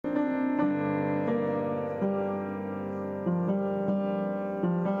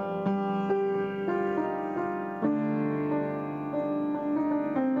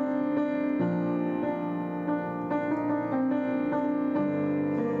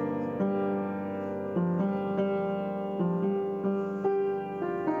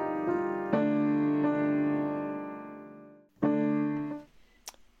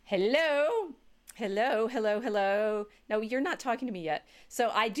Hello. Hello, hello, hello. No, you're not talking to me yet. So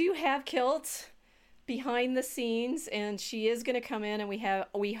I do have Kilt behind the scenes, and she is going to come in, and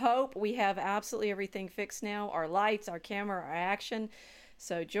we hope we have absolutely everything fixed now. Our lights, our camera, our action.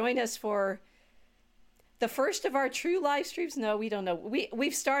 So join us for the first of our true live streams. No, we don't know.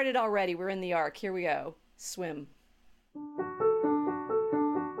 We've started already. We're in the ark. Here we go. Swim.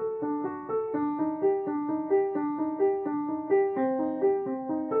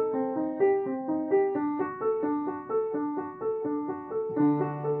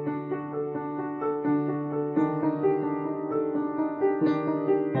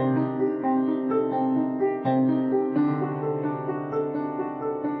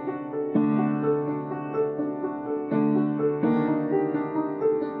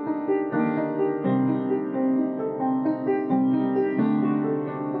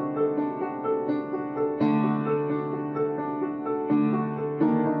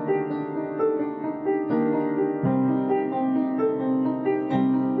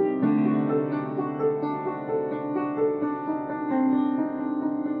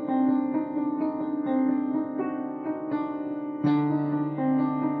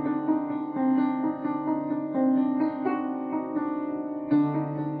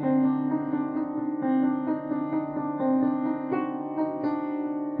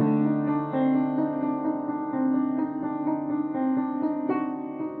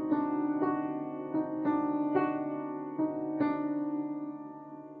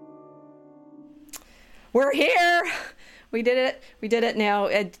 We're here. We did it. We did it now.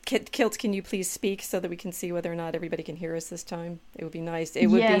 Kilt, can you please speak so that we can see whether or not everybody can hear us this time? It would be nice. It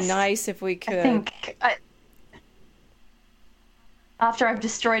would be nice if we could. After I've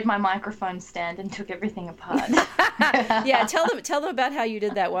destroyed my microphone stand and took everything apart. Yeah, tell them about how you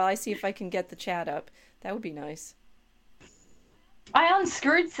did that while I see if I can get the chat up. That would be nice. I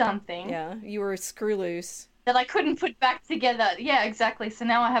unscrewed something. Yeah, you were screw loose. That I couldn't put back together. Yeah, exactly. So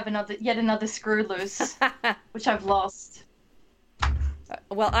now I have yet another screw loose, which I've lost.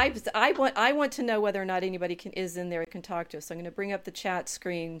 Well, I want to know whether or not anybody is in there and can talk to us. So I'm going to bring up the chat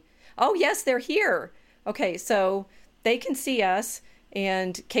screen. Oh yes, they're here. Okay, so they can see us.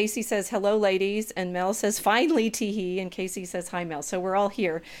 And Casey says, hello, ladies. And Mel says, finally, Teehee. And Casey says, hi, Mel. So we're all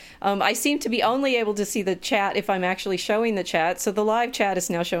here. I seem to be only able to see the chat if I'm actually showing the chat. So the live chat is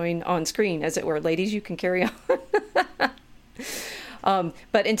now showing on screen, as it were. Ladies, you can carry on.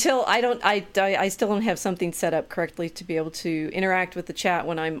 But until I still don't have something set up correctly to be able to interact with the chat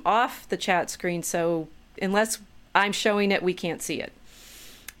when I'm off the chat screen. So unless I'm showing it, we can't see it.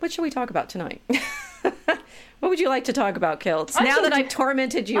 What shall we talk about tonight? What would you like to talk about, Kilts? Now that I've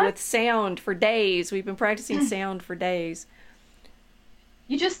tormented you with sound for days, we've been practicing sound for days.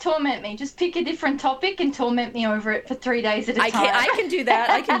 You just torment me. Just pick a different topic and torment me over it for 3 days at a time. I can do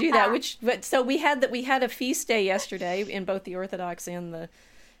that. I can do that. So we had a feast day yesterday in both the Orthodox and the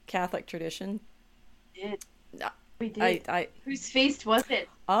Catholic tradition. We did. Whose feast was it?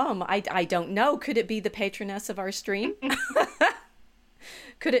 I don't know. Could it be the patroness of our stream?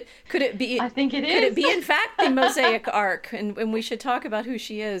 Could it be? I think it is. Could it be, in fact, the Mosaic Ark? And we should talk about who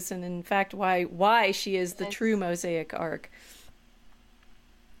she is, and in fact, why she is the true Mosaic Ark.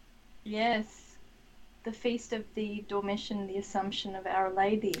 Yes, the feast of the Dormition, the Assumption of Our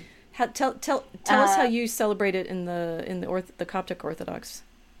Lady. Tell us how you celebrate it in the Coptic Orthodox.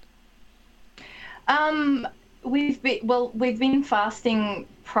 We've been fasting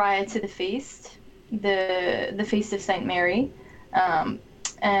prior to the feast, the feast of Saint Mary.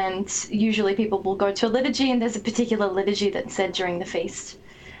 And usually people will go to a liturgy, and there's a particular liturgy that's said during the feast,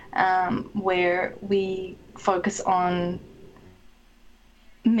 where we focus on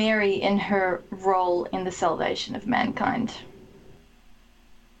Mary and her role in the salvation of mankind.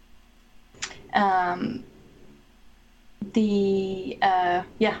 That's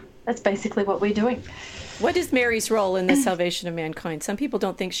basically what we're doing. What is Mary's role in the salvation of mankind? Some people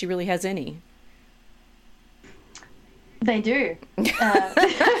don't think she really has any. They do.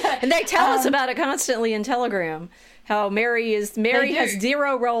 And they tell us about it constantly in Telegram, how Mary has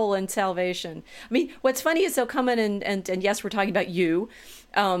zero role in salvation. I mean, what's funny is they'll come in and yes, we're talking about you.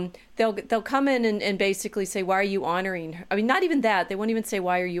 They'll come in and basically say, why are you honoring her? I mean, not even that. They won't even say,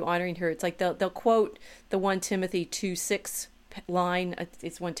 why are you honoring her? It's like they'll quote the 1 Timothy 2:6 line.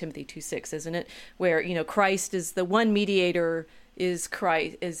 It's 1 Timothy 2:6, isn't it? Where, Christ is the one mediator, is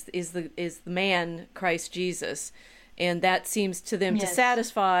Christ, is the man, Christ Jesus. And that seems to them to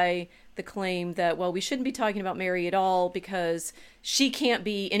satisfy the claim that, well, we shouldn't be talking about Mary at all because she can't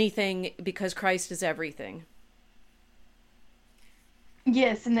be anything because Christ is everything.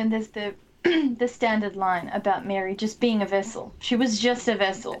 Yes, and then there's the the standard line about Mary just being a vessel. She was just a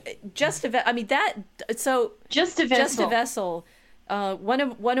vessel. I mean that. So just a vessel. Just a vessel. One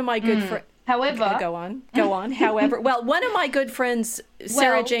of my good friends. However, go on. However, well, one of my good friends,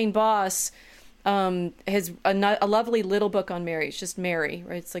 Sarah Jane Boss, has a lovely little book on Mary. It's just Mary,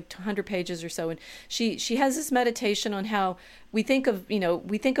 right? It's like 200 pages or so, and she has this meditation on how we think of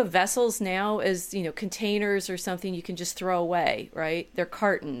vessels now as containers or something you can just throw away, right? They're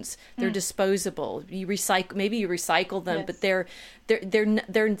cartons, they're disposable. You recycle them, yes.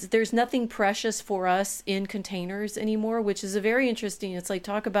 But there's nothing precious for us in containers anymore, which is a very interesting. It's like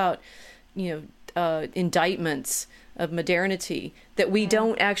talk about indictments of modernity, that we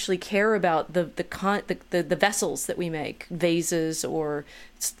don't actually care about the vessels that we make, vases or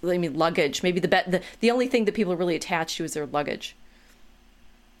luggage. Maybe the only thing that people are really attached to is their luggage.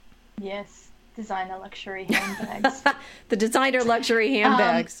 Yes, designer luxury handbags. The designer luxury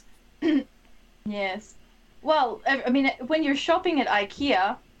handbags. Yes. Well, I mean, when you're shopping at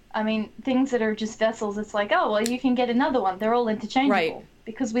IKEA, I mean, things that are just vessels, it's like, oh, well, you can get another one. They're all interchangeable. Right.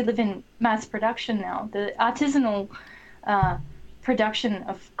 Because we live in mass production now. The artisanal production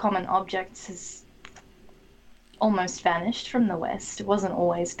of common objects has almost vanished from the West. It wasn't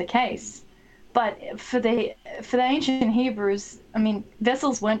always the case. But for the ancient Hebrews, I mean,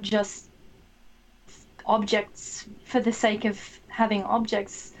 vessels weren't just objects for the sake of having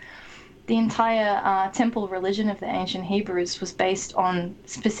objects. The entire temple religion of the ancient Hebrews was based on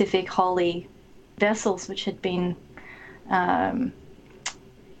specific holy vessels which had been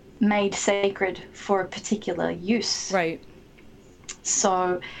made sacred for a particular use. Right.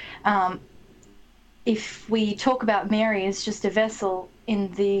 So if we talk about Mary as just a vessel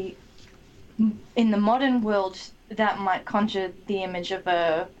in the modern world, that might conjure the image of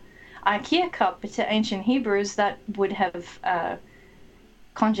a IKEA cup, but to ancient Hebrews that would have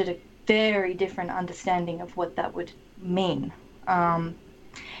conjured a very different understanding of what that would mean. And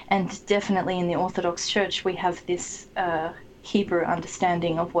definitely in the Orthodox Church we have this Hebrew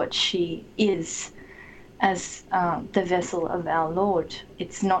understanding of what she is as the vessel of our Lord.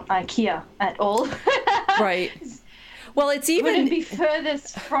 It's not IKEA at all. Right. Well, it's even wouldn't be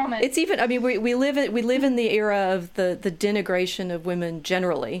furthest from it. It's even. I mean, we live in the era of the denigration of women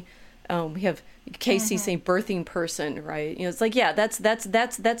generally. We have Casey saying birthing person, right? It's like, yeah, that's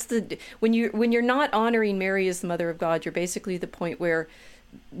the when you're not honoring Mary as the Mother of God, you're basically at the point where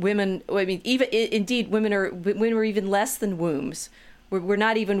women, I mean, even indeed, women are even less than wombs. We're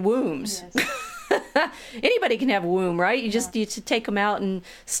not even wombs. Yes. Anybody can have a womb, right? You take them out and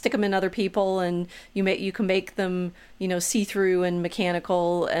stick them in other people, and you can make them, see-through and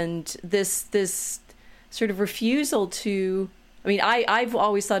mechanical. And this sort of refusal to, I mean, I've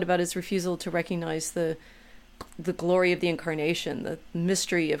always thought about it as refusal to recognize the glory of the incarnation, the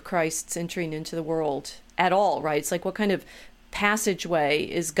mystery of Christ's entering into the world at all, right? It's like, what kind of passageway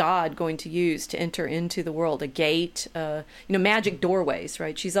is God going to use to enter into the world? A gate, magic doorways,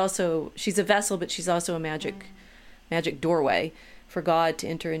 right? She's a vessel, but she's also a magic doorway for God to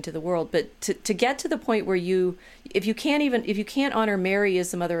enter into the world. But to get to the point where if you can't honor Mary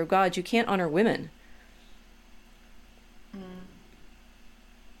as the Mother of God, you can't honor women.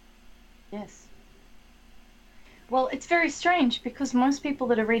 Yes. Well, it's very strange because most people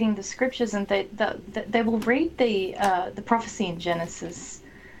that are reading the scriptures and they will read the prophecy in Genesis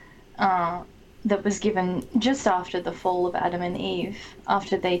that was given just after the fall of Adam and Eve,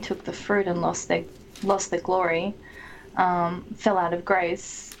 after they took the fruit and lost their glory, fell out of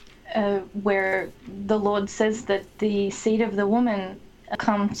grace, where the Lord says that the seed of the woman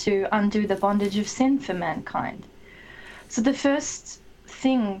come to undo the bondage of sin for mankind. So the first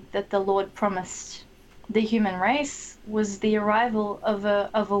thing that the Lord promised the human race was the arrival of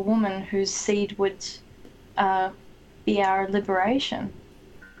a woman whose seed would be our liberation.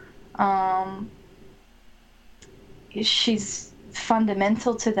 She's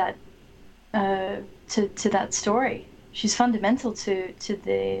fundamental to that to that story. She's fundamental to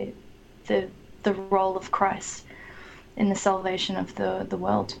the role of Christ in the salvation of the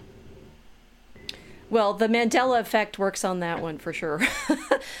world. Well, the Mandela effect works on that one for sure,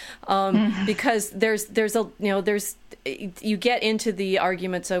 because you get into the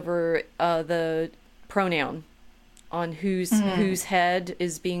arguments over the pronoun on whose head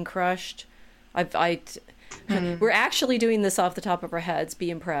is being crushed. We're actually doing this off the top of our heads. Be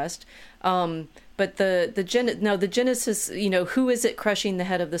impressed. But the Genesis, who is it crushing the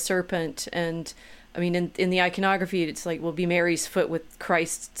head of the serpent? And I mean, in the iconography, it's like, will be Mary's foot with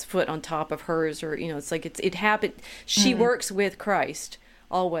Christ's foot on top of hers, or it's like it happened. She works with Christ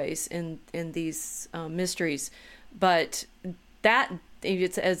always in these mysteries, but that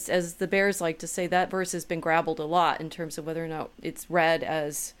it's as the Bears like to say, that verse has been grappled a lot in terms of whether or not it's read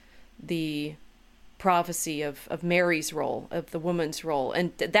as the prophecy of Mary's role, of the woman's role.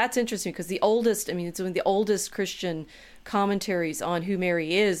 And that's interesting because it's one of the oldest Christian commentaries on who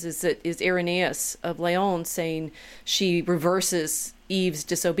Mary is Irenaeus of Lyon, saying she reverses Eve's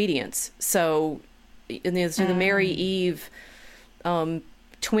disobedience. So the Mary Eve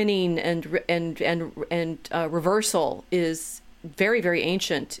twinning and reversal is very, very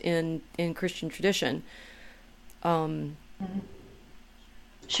ancient in Christian tradition.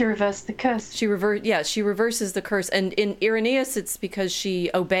 She reversed the curse. She reverses the curse. And in Irenaeus, it's because she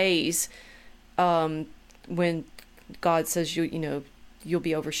obeys when God says you'll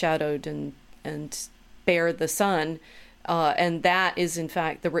be overshadowed and bear the son. And that is, in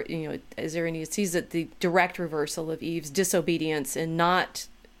fact, as Irenaeus sees it, the direct reversal of Eve's disobedience and not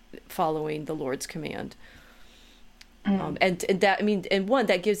following the Lord's command. And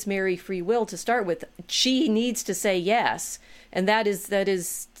that gives Mary free will to start with. She needs to say yes, and that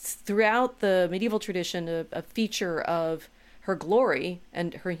is throughout the medieval tradition a feature of her glory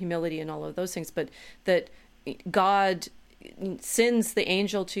and her humility and all of those things. But that God sends the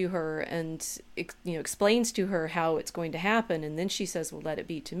angel to her and explains to her how it's going to happen, and then she says, "Well, let it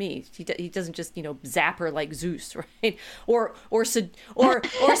be to me." He doesn't just zap her like Zeus, right? Or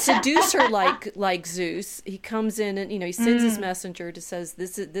seduce her like Zeus. He comes in and he sends his messenger to says,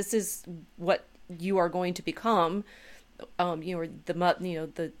 "This is what you are going to become." Or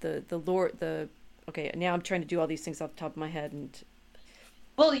the Lord. Okay, now I'm trying to do all these things off the top of my head and.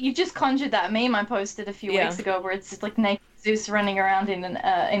 Well, you just conjured that meme I posted a few weeks ago, where it's just like naked Zeus running around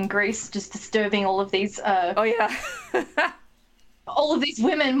in Greece, just disturbing all of these. All of these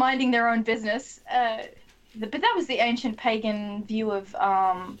women minding their own business. But that was the ancient pagan view of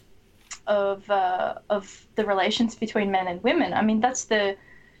the relations between men and women. I mean, that's the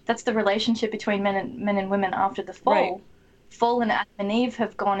relationship between men and women after the fall. Right. Fallen Adam and Eve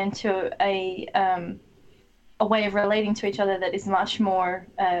have gone into a way of relating to each other that is much more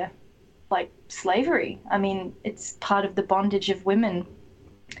like slavery. I mean, it's part of the bondage of women.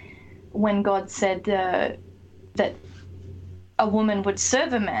 When God said that a woman would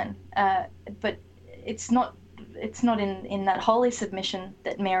serve a man, but it's not in that holy submission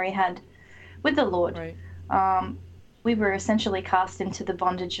that Mary had with the Lord. Right. We were essentially cast into the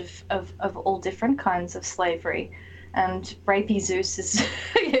bondage of all different kinds of slavery. And rapey Zeus is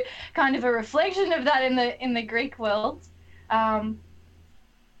kind of a reflection of that in the Greek world.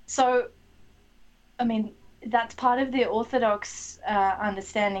 So, I mean, that's part of the Orthodox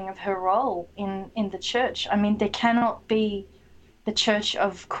understanding of her role in the church. I mean, there cannot be the Church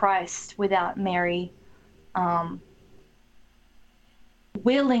of Christ without Mary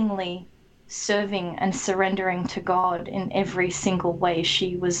willingly serving and surrendering to God in every single way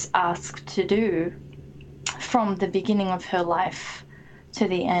she was asked to do, from the beginning of her life to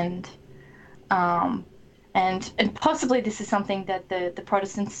the end. And possibly this is something that the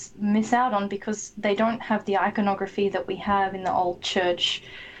Protestants miss out on, because they don't have the iconography that we have in the old church,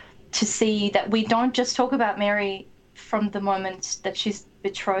 to see that we don't just talk about Mary from the moment that she's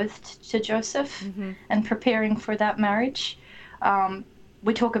betrothed to Joseph and preparing for that marriage.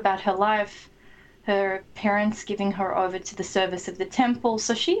 We talk about her life, her parents giving her over to the service of the temple.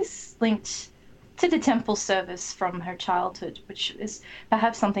 So she's linked to the temple service from her childhood, which is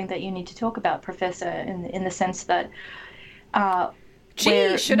perhaps something that you need to talk about, Professor, in the sense that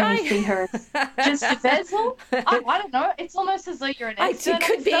should I see her just a vessel? I don't know. It's almost as though you're an expert.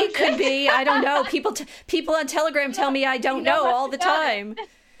 It could be. I don't know. People on Telegram tell me I don't know all the time,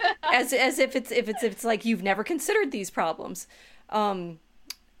 as if it's like you've never considered these problems. Okay,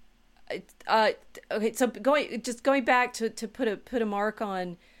 so going back to put a mark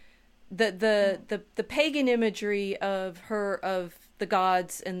on the pagan imagery of the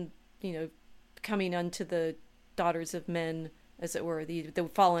gods and coming unto the daughters of men, as it were, the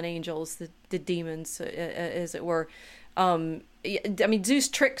fallen angels, the demons, as it were. I mean, Zeus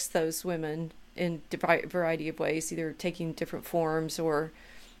tricks those women in a variety of ways, either taking different forms or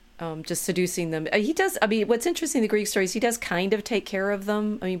just seducing them. He does. I mean, what's interesting in the Greek stories, he does kind of take care of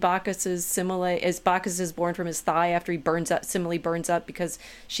them. I mean, Bacchus is born from his thigh after Semele burns up because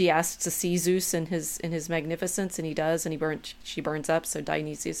she asks to see Zeus in his magnificence, and he does, and she burns up, so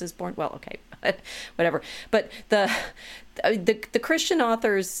Dionysius is born. Well, okay, whatever. But the Christian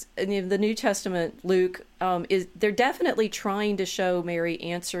authors in the New Testament, Luke, they're definitely trying to show Mary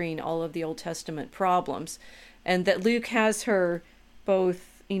answering all of the Old Testament problems, and that Luke has her both.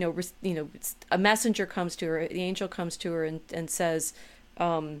 A messenger comes to her, the angel comes to her and says,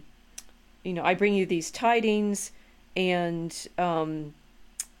 I bring you these tidings. and thou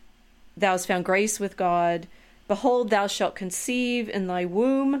hast found grace with God. Behold, thou shalt conceive in thy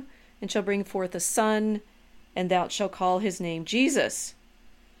womb, and shall bring forth a son, and thou shalt call his name Jesus.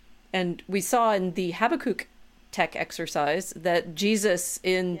 And we saw in the Habakkuk tech exercise that Jesus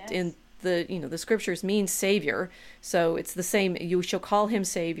in the scriptures means Savior. So it's the same. You shall call him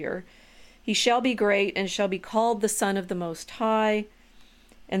Savior. He shall be great, and shall be called the Son of the Most High.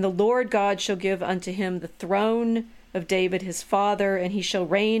 And the Lord God shall give unto him the throne of David his father, and he shall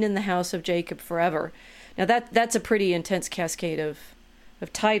reign in the house of Jacob forever. Now that's a pretty intense cascade of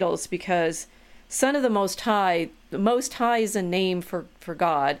titles, because Son of the Most High is a name for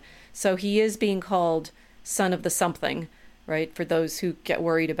God. So he is being called Son of the something, right? For those who get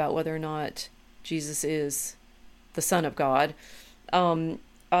worried about whether or not Jesus is the Son of God.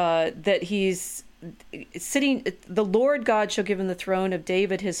 That he's sitting, the Lord God shall give him the throne of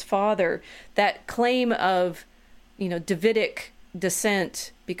David his father. That claim of, Davidic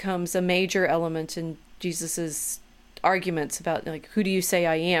descent becomes a major element in Jesus's arguments about, like, who do you say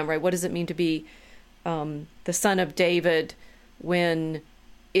I am, right? What does it mean to be the son of David, when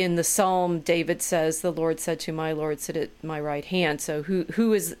in the Psalm David says, the Lord said to my Lord, sit at my right hand. So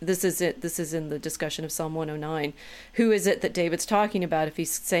who is this? Is it? This is in the discussion of Psalm 109. Who is it that David's talking about if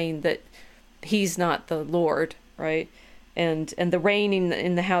he's saying that he's not the Lord, right? And the reigning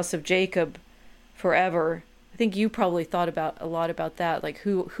in the house of Jacob forever. I think you probably thought a lot about that. Like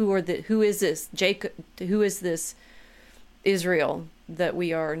who is this Jacob? Who is this Israel that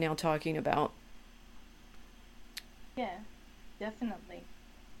we are now talking about? Yeah, definitely.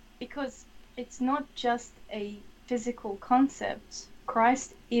 Because it's not just a physical concept.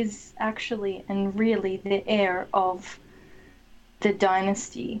 Christ is actually and really the heir of the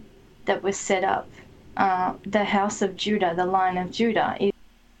dynasty that was set up. The house of Judah, the line of Judah,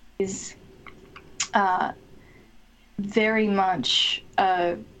 is very much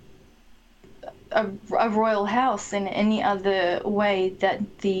a royal house in any other way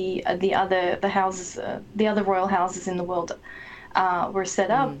that the other royal houses in the world were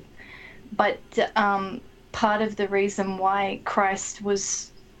set up. But part of the reason why Christ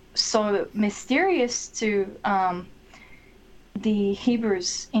was so mysterious to the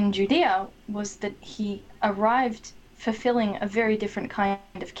Hebrews in Judea was that he arrived fulfilling a very different kind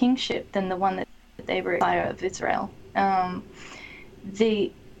of kingship than the one that they were of Israel.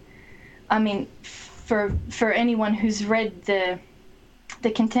 For anyone who's read the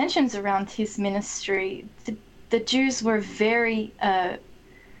contentions around his ministry, the Jews were very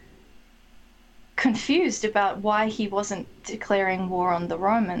confused about why he wasn't declaring war on the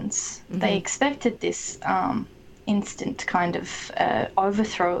Romans. Mm-hmm. They expected this instant kind of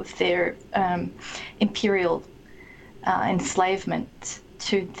overthrow of their imperial enslavement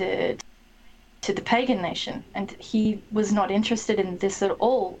to the pagan nation, and he was not interested in this at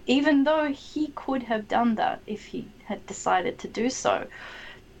all, even though he could have done that if he had decided to do so.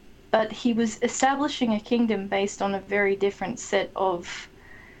 But he was establishing a kingdom based on a very different set of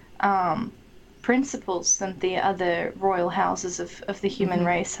principles than the other royal houses of the human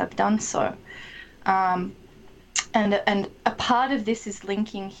race have done so. And a part of this is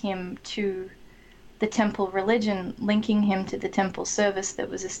linking him to the temple religion, linking him to the temple service that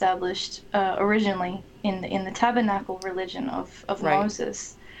was established originally in the Tabernacle religion of right.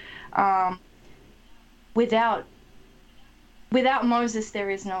 Moses. Without Moses,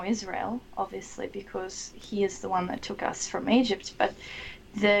 there is no Israel, obviously, because he is the one that took us from Egypt. But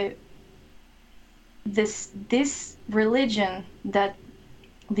this religion that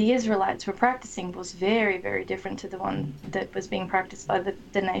the Israelites were practicing was very, very different to the one that was being practiced by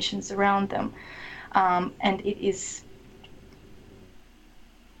the nations around them. And it is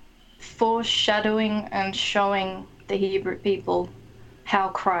foreshadowing and showing the Hebrew people how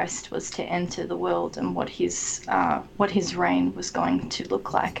Christ was to enter the world and what his reign was going to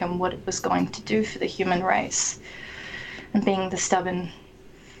look like and what it was going to do for the human race. And being the stubborn,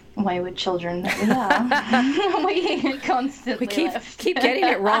 wayward children that we are, we constantly keep getting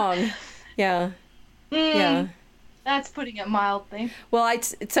it wrong. Yeah. Yeah. That's putting it mildly. Well,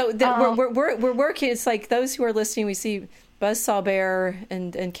 we're working. It's like those who are listening. We see Buzz Saubert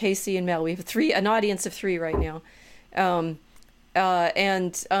and Casey and Mel. We have an audience of 3 right now,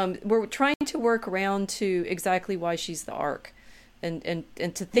 and we're trying to work around to exactly why she's the ark, and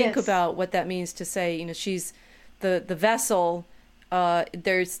to think about what that means to say. She's the vessel.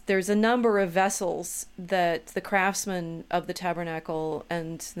 There's a number of vessels that the craftsmen of the tabernacle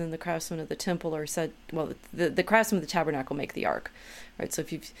and then the craftsmen of the temple are said. Well, the craftsmen of the tabernacle make the ark, right? So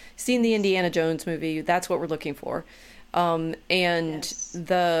if you've seen the Indiana Jones movie, that's what we're looking for. The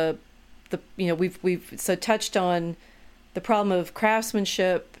we've so touched on the problem of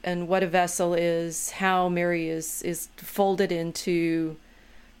craftsmanship and what a vessel is, how Mary is folded into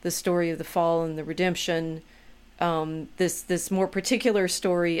the story of the fall and the redemption. This more particular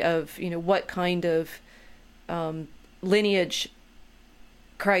story of what kind of lineage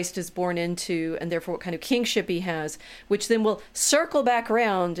Christ is born into, and therefore what kind of kingship he has, which then will circle back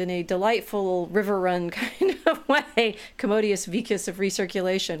around in a delightful river run kind of way, commodious vicus of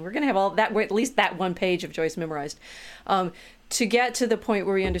recirculation. We're going to have all that, at least that one page of Joyce memorized, to get to the point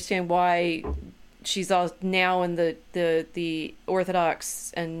where we understand why she's all now in the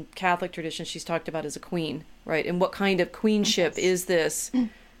Orthodox and Catholic tradition. She's talked about as a queen, right? And what kind of queenship is this?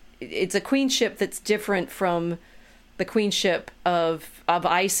 It's a queenship that's different from the queenship of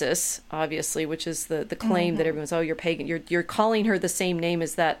Isis, obviously, which is the claim that everyone's, you're pagan. You're calling her the same name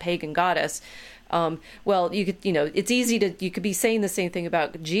as that pagan goddess. Well, you could, it's easy you could be saying the same thing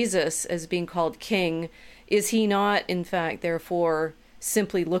about Jesus as being called king. Is he not, in fact, therefore,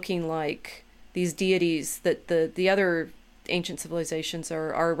 simply looking like these deities that the other ancient civilizations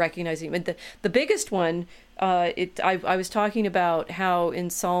are recognizing? And the biggest one, I was talking about how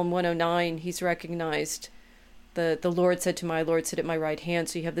in Psalm 109 he's recognized. The Lord said to my Lord, sit at my right hand.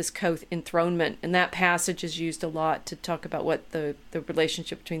 So you have this co-enthronement, and that passage is used a lot to talk about what the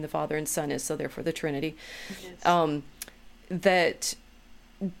relationship between the Father and Son is. So therefore, the Trinity. Yes.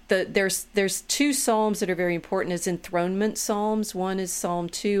 There's two psalms that are very important as enthronement psalms. One is Psalm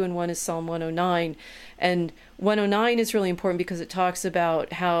 2 and one is Psalm 109. And 109 is really important because it talks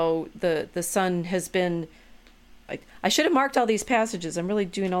about how the Son has been. I should have marked all these passages. I'm really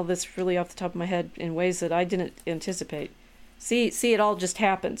doing all this really off the top of my head in ways that I didn't anticipate. See, it all just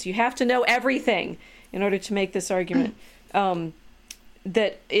happens. You have to know everything in order to make this argument.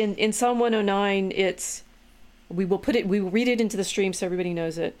 That in Psalm 109, we will read it into the stream so everybody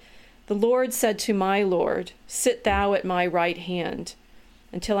knows it. The Lord said to my Lord, sit thou at my right hand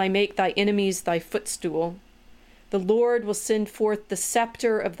until I make thy enemies thy footstool. The Lord will send forth the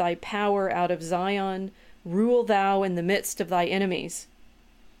scepter of thy power out of Zion. Rule thou in the midst of thy enemies.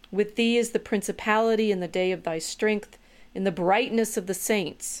 With thee is the principality in the day of thy strength, in the brightness of the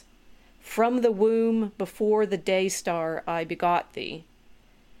saints. From the womb before the day star I begot thee.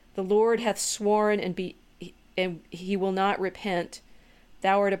 The Lord hath sworn, and he will not repent.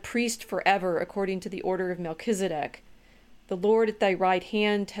 Thou art a priest forever, according to the order of Melchizedek. The Lord at thy right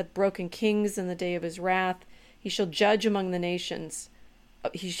hand hath broken kings in the day of his wrath. He shall judge among the nations.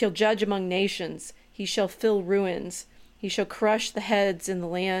 He shall judge among nations. He shall fill ruins. He shall crush the heads in the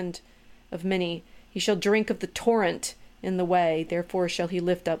land of many. He shall drink of the torrent in the way. Therefore shall he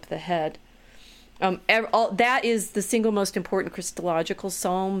lift up the head. That is the single most important Christological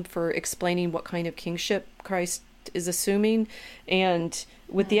psalm for explaining what kind of kingship Christ is assuming, and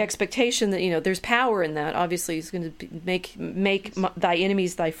with the expectation that there's power in that. Obviously, he's going to make thy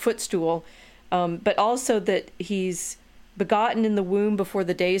enemies thy footstool, but also that he's begotten in the womb before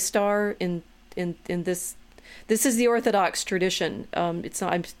the day star. In this is the Orthodox tradition. It's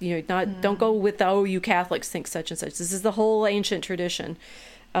not, don't go with, you Catholics think such and such. This is the whole ancient tradition.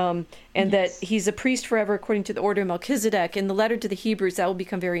 And yes. That he's a priest forever according to the order of Melchizedek. In the letter to the Hebrews, that will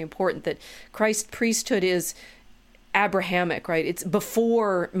become very important, that Christ's priesthood is Abrahamic, right? It's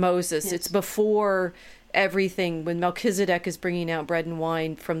before Moses. Yes. It's before everything, when Melchizedek is bringing out bread and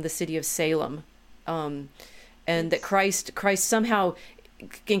wine from the city of Salem. And yes. That Christ somehow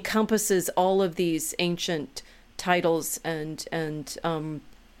encompasses all of these ancient titles and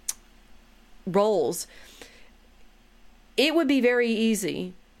roles. It would be very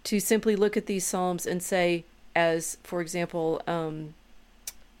easy to simply look at these psalms and say, as for example,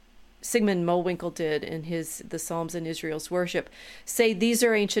 Sigmund Mollwinkel did in the Psalms in Israel's Worship, say these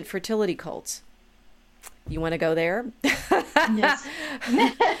are ancient fertility cults. You want to go there? Yes.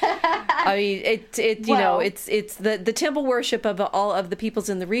 I mean, it's the temple worship of all of the peoples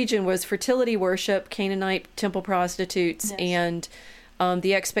in the region was fertility worship, Canaanite temple prostitutes, yes. And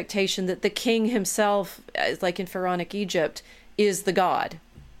the expectation that the king himself, like in Pharaonic Egypt, is the god.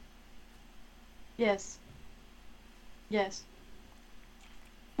 Yes. Yes.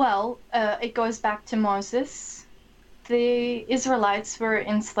 Well, it goes back to Moses. The Israelites were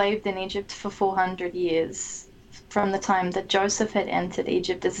enslaved in Egypt for 400 years, from the time that Joseph had entered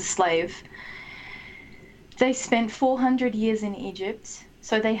Egypt as a slave. They spent 400 years in Egypt,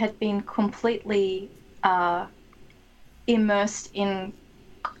 so they had been completely immersed in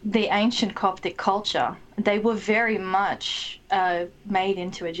the ancient Coptic culture. They were very much made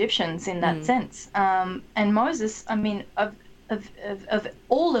into Egyptians in that sense. And Moses, I mean, of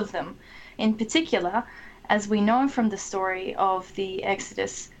all of them in particular, as we know from the story of the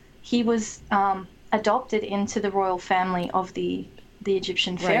Exodus, he was adopted into the royal family of the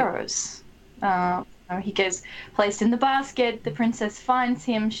Egyptian pharaohs. He gets placed in the basket. The princess finds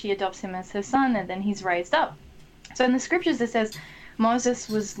him. She adopts him as her son, and then he's raised up. So in the scriptures it says Moses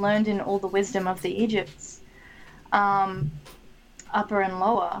was learned in all the wisdom of the Egypts, upper and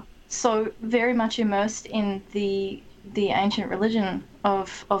lower. So very much immersed in the ancient religion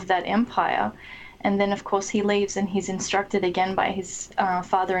of that empire. And then, of course, he leaves and he's instructed again by his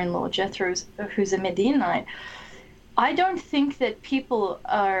father-in-law, Jethro, who's a Midianite. I don't think that people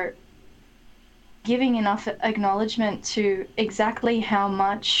are giving enough acknowledgement to exactly how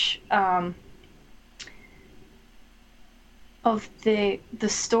much of the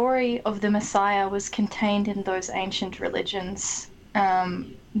story of the Messiah was contained in those ancient religions,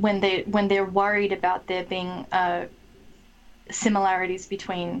 when they're worried about there being similarities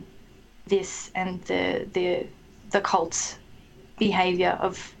between this and the cult behavior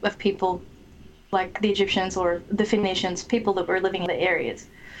of people like the Egyptians or the Phoenicians, people that were living in the areas.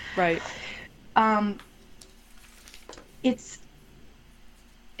 Right.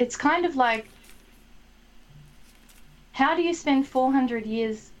 It's kind of like, how do you spend 400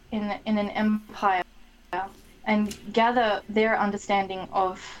 years in an empire and gather their understanding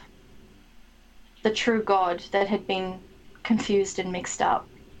of the true God that had been confused and mixed up?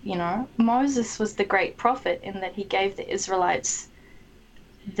 You know, Moses was the great prophet in that he gave the Israelites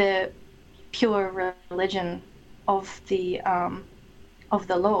the pure religion of the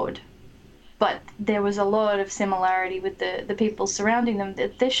Lord. But there was a lot of similarity with the people surrounding them.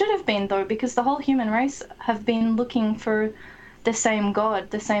 There should have been, though, because the whole human race have been looking for the same God,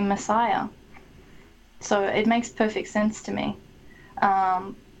 the same Messiah. So it makes perfect sense to me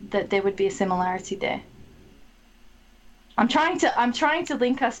that there would be a similarity there. I'm trying to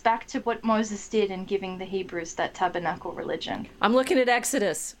link us back to what Moses did in giving the Hebrews that tabernacle religion. I'm looking at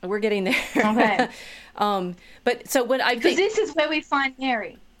Exodus. We're getting there. Okay. But so what I think, because this is where we find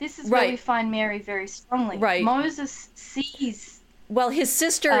Mary. This is where we find Mary very strongly. Right. Moses sees. Well, his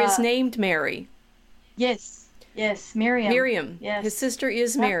sister is named Mary. Yes. Yes. Miriam. Yes. His sister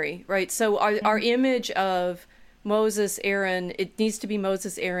is Mary. Right. So our image of Moses, Aaron, it needs to be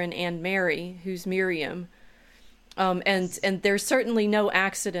Moses, Aaron, and Mary, who's Miriam. And there's certainly no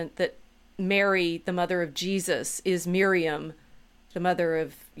accident that Mary, the mother of Jesus, is Miriam, the mother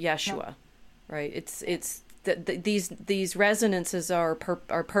of Yeshua, right? It's these resonances are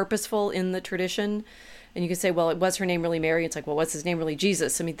purposeful in the tradition, and you can say, well, was her name really Mary? It's like, well, what's his name really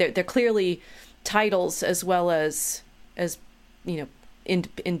Jesus? I mean, they're clearly titles as well as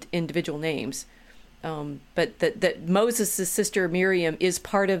individual names, but that Moses' sister Miriam is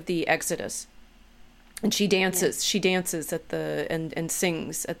part of the Exodus. And she dances. Yes. She dances at the and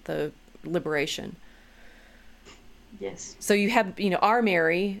sings at the liberation. Yes. So you have our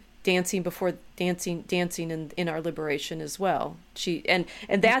Mary dancing in our liberation as well. She and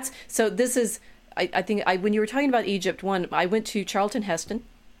that's so. This is I think when you were talking about Egypt, I went to Charlton Heston.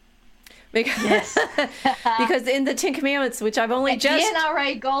 Because in the Ten Commandments, which I've only just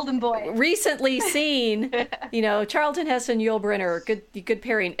NRA Golden Boy recently seen, Charlton Heston, Yul Brynner, good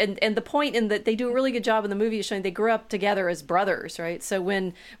pairing, and the point in that they do a really good job in the movie is showing they grew up together as brothers, right? So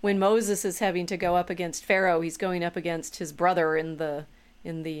when Moses is having to go up against Pharaoh, he's going up against his brother in the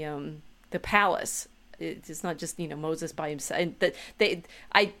palace. It's not just Moses by himself. And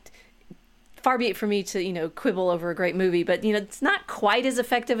far be it for me to quibble over a great movie, but it's not quite as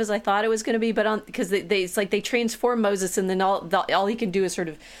effective as I thought it was going to be. But because it's like they transform Moses, and then all he can do is sort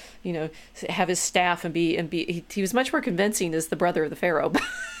of have his staff and be he was much more convincing as the brother of the Pharaoh.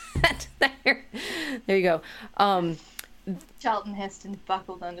 But there you go. Charlton Heston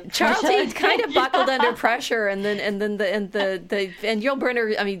buckled under pressure. Charlton kind of buckled under pressure, and Yul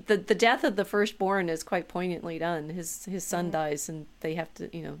Brynner. I mean, the death of the firstborn is quite poignantly done. His son dies, and they have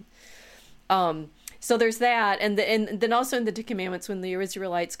to so there's that, and then also in the Ten Commandments, when the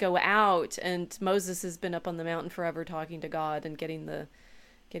Israelites go out and Moses has been up on the mountain forever talking to God and getting the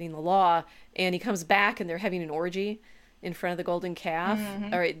law, and he comes back and they're having an orgy in front of the golden calf.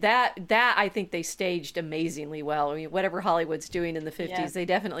 Mm-hmm. All right, that I think they staged amazingly well. I mean, whatever Hollywood's doing in the 50s, they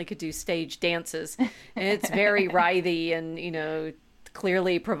definitely could do stage dances, and it's very writhy and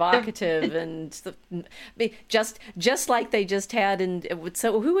clearly provocative and just like they just had. And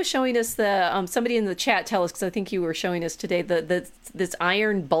so who was showing us the somebody in the chat, tell us, because I think you were showing us today this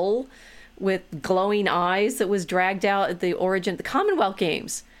iron bowl with glowing eyes that was dragged out at the origin, the Commonwealth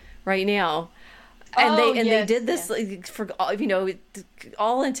Games right now. And they did this for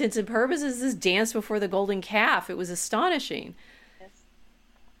all intents and purposes, this dance before the golden calf. It was astonishing.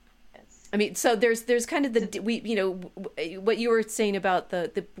 I mean, so there's kind of what you were saying about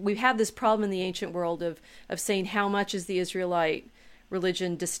the we have this problem in the ancient world of saying how much is the Israelite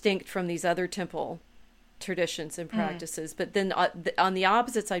religion distinct from these other temple traditions and practices. But then on the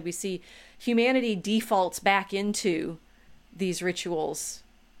opposite side, we see humanity defaults back into these rituals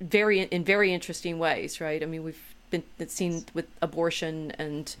in very interesting ways, right? I mean, we've been seen with abortion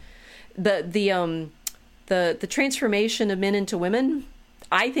and the transformation of men into women.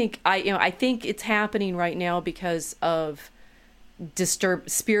 I think it's happening right now because of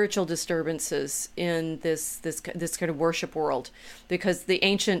spiritual disturbances in this kind of worship world, because the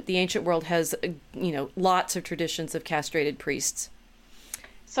ancient world has lots of traditions of castrated priests.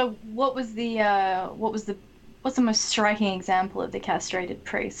 So what's the most striking example of the castrated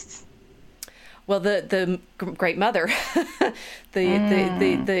priests? Well, the Great Mother,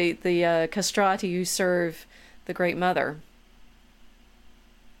 the castrati who serve the Great Mother.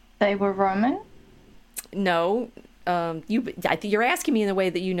 They were Roman? No. You're asking me in a way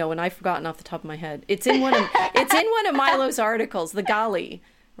that and I've forgotten off the top of my head. It's in one of Milo's articles, the Gali,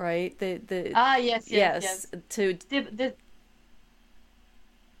 right? Yes. To the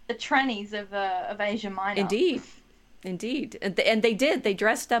trannies of Asia Minor. Indeed, and they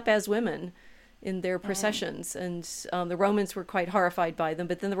dressed up as women in their processions, and the Romans were quite horrified by them.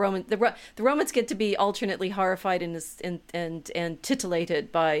 But then the Romans get to be alternately horrified and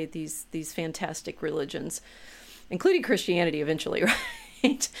titillated by these fantastic religions, including Christianity eventually,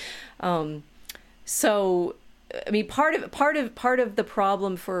 right? So, I mean, part of the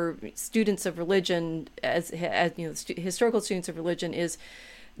problem for students of religion, as historical students of religion, is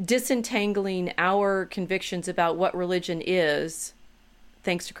disentangling our convictions about what religion is,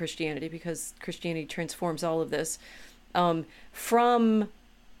 thanks to Christianity, because Christianity transforms all of this, from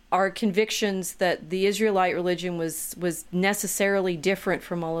our convictions that the Israelite religion was necessarily different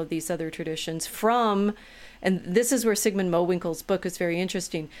from all of these other traditions, and this is where Sigmund Mowinckel's book is very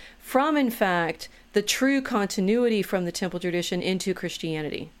interesting, from, in fact, the true continuity from the temple tradition into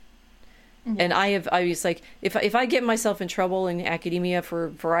Christianity. Yes. And I was like, if I get myself in trouble in academia for a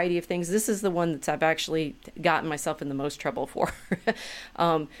variety of things, this is the one that I've actually gotten myself in the most trouble for,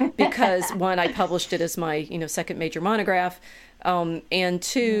 because one, I published it as my second major monograph, and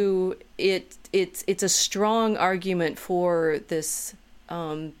two, it's a strong argument for this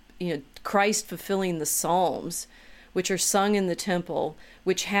Christ fulfilling the Psalms, which are sung in the temple,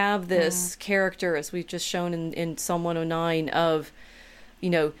 which have this character, as we've just shown in Psalm 109, of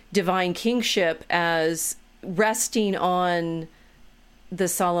divine kingship as resting on the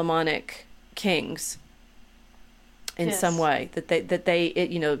Solomonic kings in some way.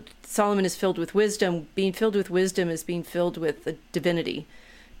 Solomon is filled with wisdom. Being filled with wisdom is being filled with a divinity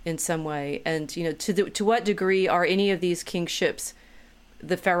in some way. And to what degree are any of these kingships,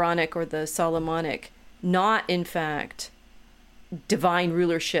 the Pharaonic or the Solomonic, not in fact divine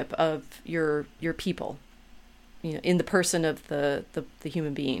rulership of your people? In the person of the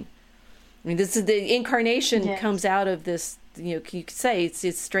human being. I mean, this is the incarnation comes out of this. You could say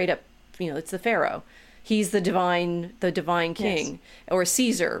it's straight up. It's the Pharaoh. He's the divine king, or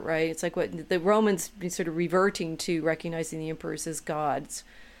Caesar, right? It's like what the Romans sort of reverting to recognizing the emperors as gods.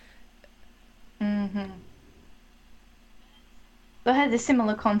 Mm-hmm. They had a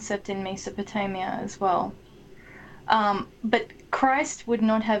similar concept in Mesopotamia as well, but Christ would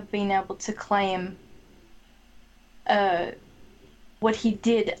not have been able to claim what he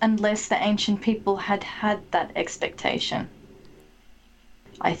did unless the ancient people had that expectation,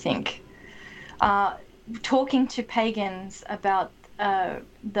 I think. Talking to pagans about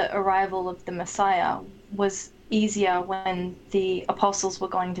the arrival of the Messiah was easier when the apostles were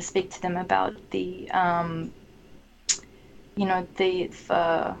going to speak to them about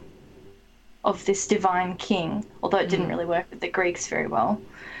of this divine king, although it didn't really work with the Greeks very well.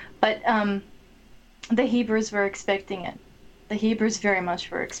 But the Hebrews were expecting it. The Hebrews very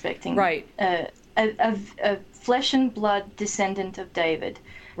much were expecting a flesh and blood descendant of David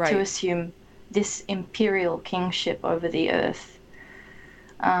to assume this imperial kingship over the earth.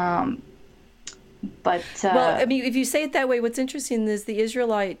 Well, I mean, if you say it that way, what's interesting is the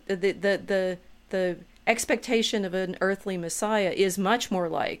Israelite, the expectation of an earthly Messiah is much more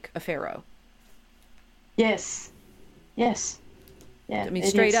like a Pharaoh. Yes. Yeah, I mean,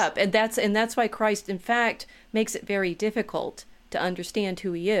 straight up. And that's why Christ, in fact, makes it very difficult to understand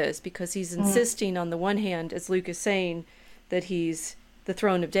who he is, because he's insisting on the one hand, as Luke is saying, that he's the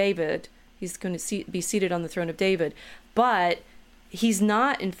throne of David. He's going to be seated on the throne of David. But he's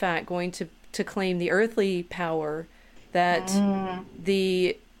not, in fact, going to claim the earthly power that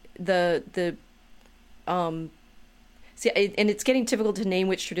See, and it's getting difficult to name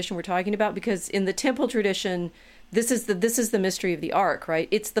which tradition we're talking about, because in the temple tradition, this is the mystery of the ark, right?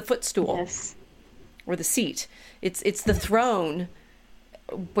 It's the footstool, Yes. or the seat. It's the throne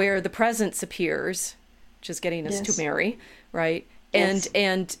where the presence appears, which is getting us to Yes. Mary, right? Yes.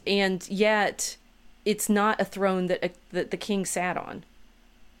 And yet it's not a throne that the king sat on.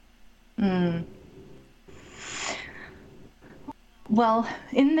 Well,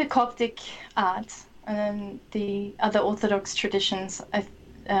 in the Coptic art and the other Orthodox traditions, I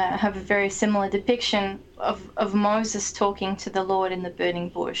have a very similar depiction of Moses talking to the Lord in the burning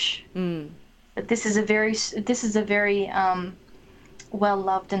bush. But this is a very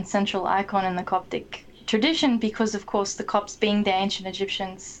well-loved and central icon in the Coptic tradition, because, of course, the Copts, being the ancient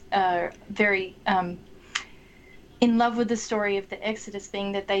Egyptians, are very in love with the story of the Exodus,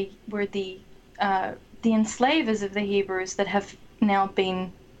 being that they were the enslavers of the Hebrews that have now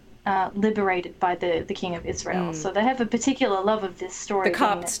been liberated by the King of Israel. So they have a particular love of this story. The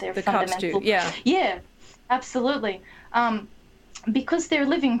Copts, they're Copts do, yeah. Yeah, absolutely. Because they're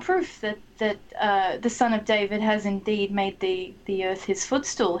living proof that the Son of David has indeed made the earth his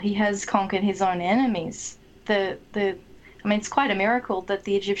footstool. He has conquered his own enemies. I mean, it's quite a miracle that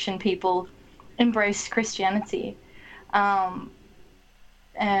the Egyptian people embraced Christianity,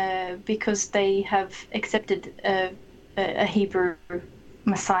 because they have accepted a Hebrew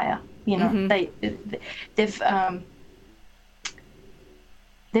Messiah. You know,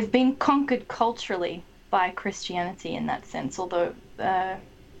 they've been conquered culturally by Christianity in that sense, although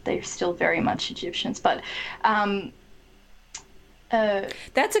they're still very much Egyptians. But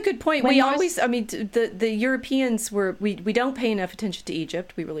that's a good point. We always, I mean, the Europeans we don't pay enough attention to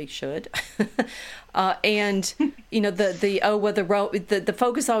Egypt. We really should. And you know, the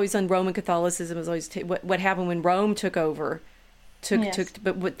focus always on Roman Catholicism is always what happened when Rome took over.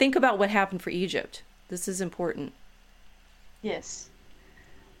 But think about what happened for Egypt. This is important. Yes.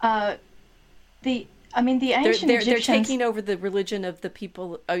 The ancient Egyptians, they're taking over the religion of the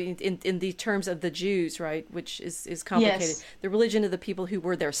people, in the terms of the Jews, right? Which is complicated. Yes. The religion of the people who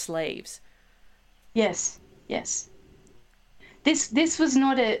were their slaves. Yes. This was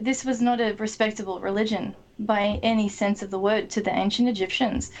not a respectable religion by any sense of the word to the ancient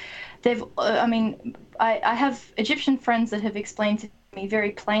Egyptians. I have Egyptian friends that have explained to me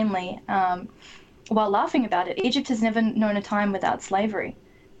very plainly, while laughing about it, Egypt has never known a time without slavery.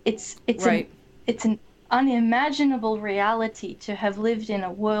 It's right. It's an unimaginable reality to have lived in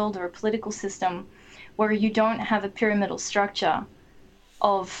a world or a political system where you don't have a pyramidal structure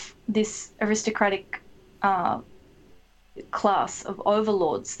of this aristocratic class of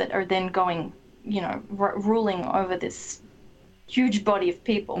overlords that are then going, you know, ruling over this huge body of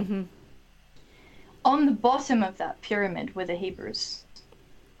people. Mm-hmm. On the bottom of that pyramid were the Hebrews.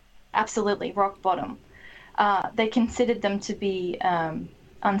 Absolutely, rock bottom. They considered them to be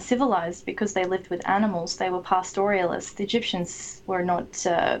uncivilized because they lived with animals. They were pastoralists. The Egyptians were not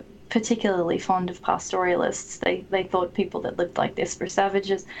particularly fond of pastoralists. They thought people that lived like this were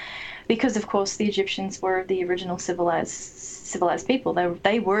savages, because of course the Egyptians were the original civilized people.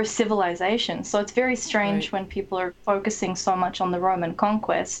 They were civilization. So it's very strange Right. when people are focusing so much on the Roman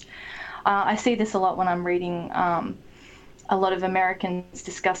conquest. I see this a lot when I'm reading a lot of Americans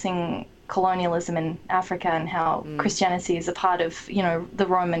discussing colonialism in Africa and how Christianity is a part of, you know, the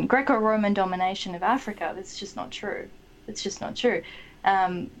Greco-Roman domination of Africa. That's just not true. It's just not true. I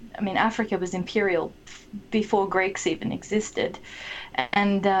mean, Africa was imperial before Greeks even existed,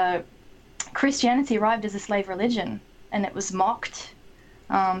 and Christianity arrived as a slave religion, and it was mocked.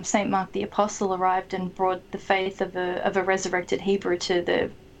 Saint Mark the Apostle arrived and brought the faith of a resurrected Hebrew to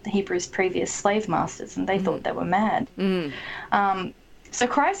the Hebrews' previous slave masters, and they thought they were mad. So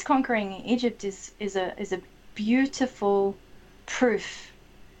Christ conquering Egypt is a beautiful proof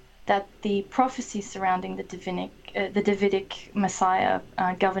that the prophecy surrounding the Davidic Messiah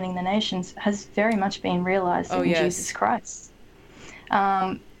governing the nations has very much been realized in Jesus Christ.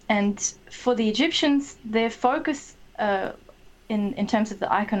 And for the Egyptians, their focus in terms of the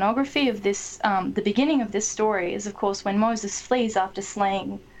iconography of this, the beginning of this story is, of course, when Moses flees after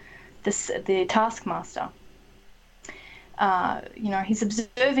slaying the taskmaster. He's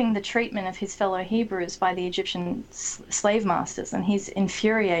observing the treatment of his fellow Hebrews by the Egyptian slave masters, and he's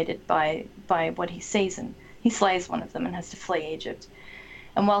infuriated by what he sees, and he slays one of them and has to flee Egypt.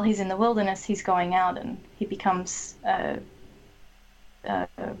 And while he's in the wilderness, he's going out and he becomes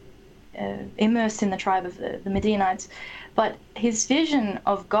immersed in the tribe of the Midianites. But his vision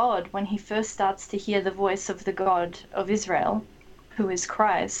of God, when he first starts to hear the voice of the God of Israel, who is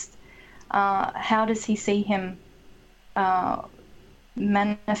Christ, how does he see him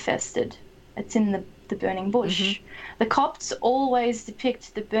manifested? It's in the burning bush. The Copts always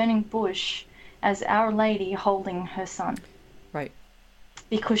depict the burning bush as Our Lady holding her son. Right.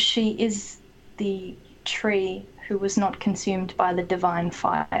 Because she is the tree who was not consumed by the divine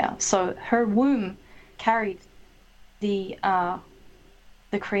fire. So her womb carried the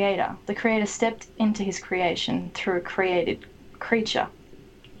Creator. The Creator stepped into his creation through a created creature.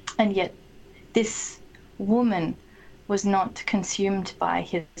 And yet this woman was not consumed by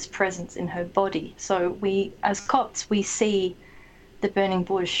his presence in her body. So we, as Copts, we see the burning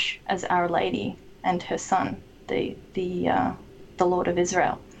bush as Our Lady and her son, the Lord of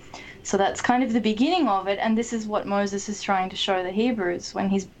Israel. So that's kind of the beginning of it, and this is what Moses is trying to show the Hebrews when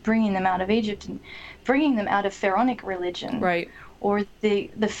he's bringing them out of Egypt and bringing them out of Pharaonic religion, right, or the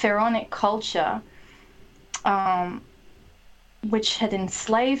Pharaonic culture, which had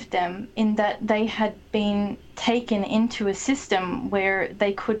enslaved them, in that they had been taken into a system where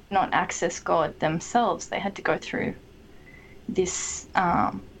they could not access God themselves. They had to go through this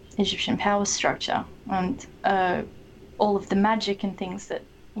Egyptian power structure and all of the magic and things that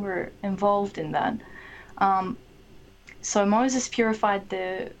were involved in that. So Moses purified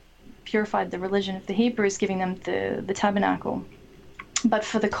the religion of the Hebrews, giving them the tabernacle. But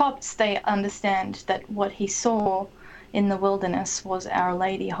for the Copts, they understand that what he saw in the wilderness was Our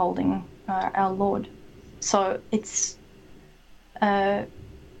Lady holding our Lord. So it's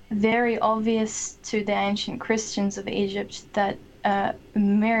very obvious to the ancient Christians of Egypt that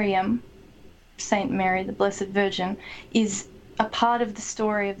Miriam, Saint Mary, the Blessed Virgin, is a part of the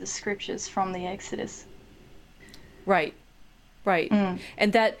story of the scriptures from the Exodus. Right.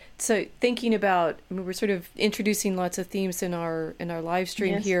 And that, so thinking about, I mean, we're sort of introducing lots of themes in our live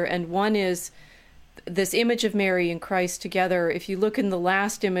stream here, and one is this image of Mary and Christ together. If you look in the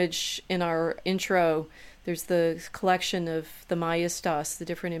last image in our intro, there's the collection of the Majestas, the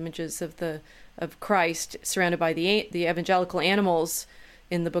different images of Christ surrounded by the evangelical animals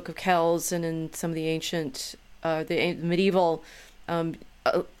in the Book of Kells and in some of the ancient, the medieval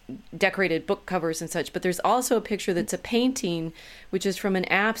decorated book covers and such. But there's also a picture that's a painting, which is from an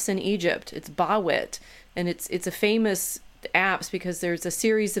apse in Egypt. It's Bawit, and it's a famous apse because there's a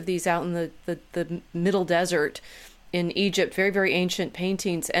series of these out in the middle desert in Egypt, very, very ancient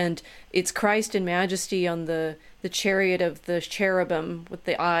paintings, and it's Christ in majesty on the chariot of the cherubim with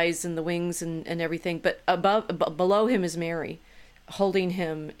the eyes and the wings and everything, but below him is Mary, holding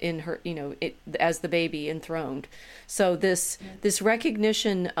him in her, as the baby enthroned. So this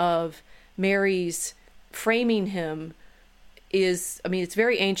recognition of Mary's framing him is, I mean, it's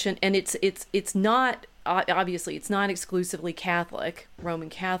very ancient, and it's not, obviously it's not exclusively Catholic, Roman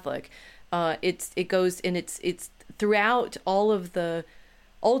Catholic. It goes, and it's throughout all of the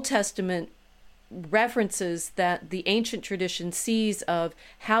Old Testament references that the ancient tradition sees of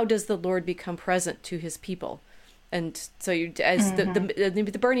how does the Lord become present to his people. And so as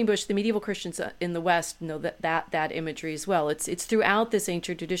the burning bush, the medieval Christians in the West know that imagery as well. It's throughout this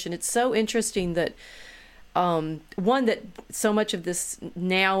ancient tradition. It's so interesting that one, that so much of this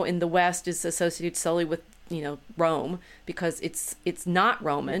now in the West is associated solely with Rome, because it's not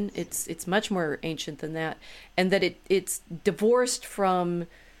Roman. It's much more ancient than that, and that it's divorced from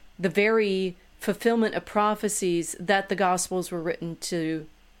the very fulfillment of prophecies that the Gospels were written to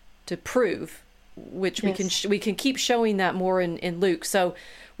prove, which we can keep showing that more in Luke. So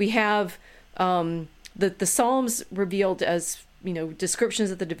we have the Psalms revealed as descriptions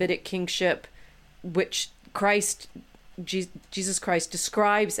of the Davidic kingship, which Jesus Christ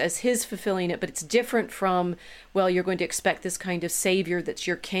describes as his fulfilling it, but it's different from, well, you're going to expect this kind of savior that's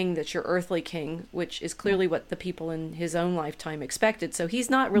your king, that's your earthly king, which is clearly what the people in his own lifetime expected. So he's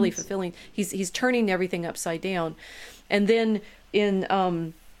not really fulfilling, he's turning everything upside down. And then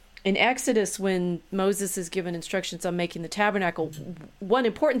in Exodus, when Moses is given instructions on making the tabernacle, one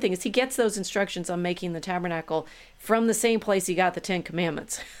important thing is he gets those instructions on making the tabernacle from the same place he got the Ten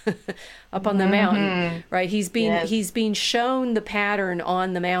Commandments, up on the mountain, right? He's being shown the pattern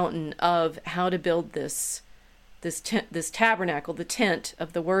on the mountain of how to build this tabernacle, the tent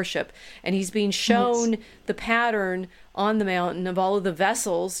of the worship, and he's being shown the pattern on the mountain of all of the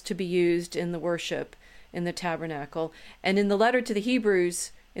vessels to be used in the worship in the tabernacle. And in the letter to the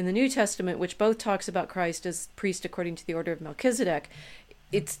Hebrews in the New Testament, which both talks about Christ as priest according to the order of Melchizedek,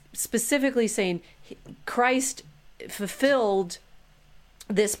 it's specifically saying Christ fulfilled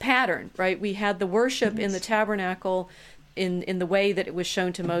this pattern, right? We had the worship in the tabernacle in the way that it was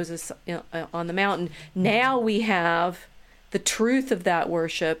shown to Moses on the mountain. Now we have the truth of that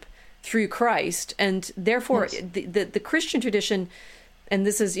worship through Christ, and therefore the Christian tradition, and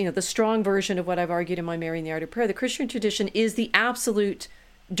this is the strong version of what I've argued in my Mary and the Art of Prayer, the Christian tradition is the absolute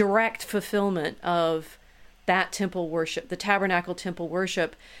direct fulfillment of that temple worship, the tabernacle temple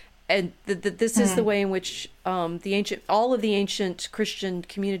worship. And this is the way in which all of the ancient Christian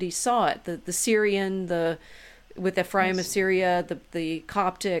communities saw it. The Syrian, with Ephraim of Syria, the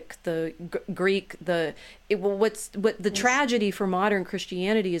Coptic, the Greek, the tragedy for modern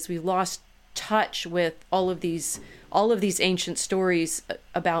Christianity is we've lost touch with all of these ancient stories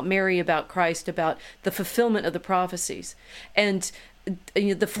about Mary, about Christ, about the fulfillment of the prophecies. And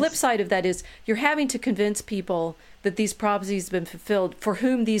the flip side of that is you're having to convince people that these prophecies have been fulfilled for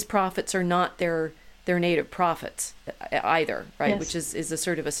whom these prophets are not their native prophets either, right? Yes. Which is a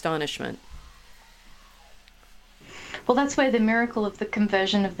sort of astonishment. Well, that's where the miracle of the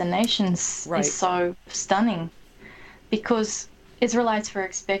conversion of the nations is so stunning, because Israelites were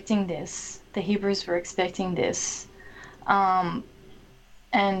expecting this, the Hebrews were expecting this, I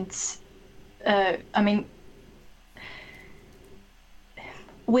mean,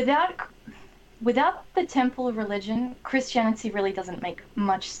 without the temple religion, Christianity really doesn't make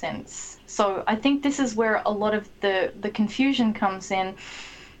much sense. So I think this is where a lot of the confusion comes in,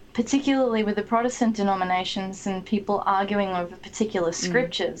 particularly with the Protestant denominations and people arguing over particular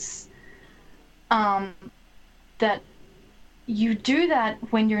scriptures. That you do that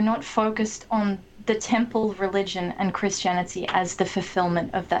when you're not focused on the temple religion and Christianity as the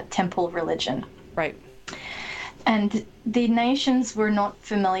fulfillment of that temple religion. Right. And the nations were not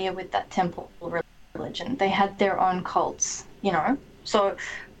familiar with that temple religion. They had their own cults, So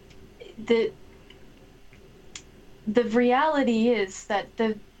the reality is that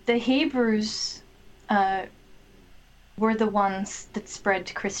the Hebrews were the ones that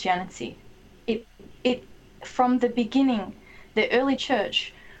spread Christianity. It from the beginning, the early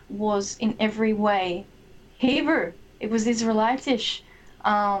church was in every way Hebrew. It was Israelitish.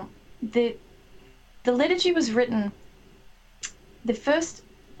 The liturgy was written, the first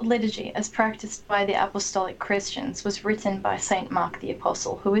liturgy as practiced by the apostolic Christians was written by Saint Mark the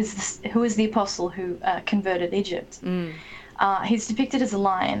Apostle, who is the apostle who converted Egypt. He's depicted as a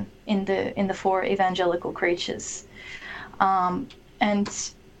lion in the four evangelical creatures, and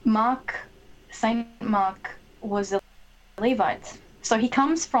Saint Mark was a Levite, so he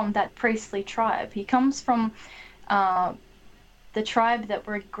comes from that priestly tribe. He comes from the tribe that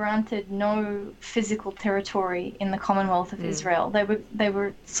were granted no physical territory in the Commonwealth of Israel. They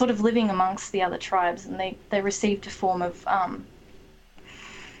were sort of living amongst the other tribes, and they received a form of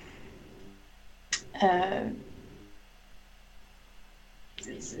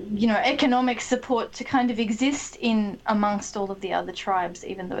economic support to kind of exist in amongst all of the other tribes,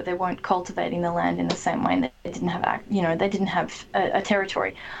 even though they weren't cultivating the land in the same way. And they didn't have a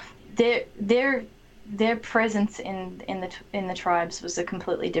territory. Their presence in the tribes was a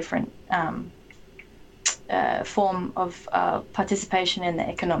completely different form of participation in the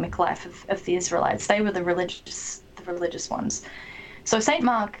economic life of the Israelites. They were the religious ones. So Saint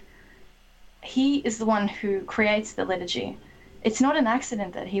Mark, he is the one who creates the liturgy. It's not an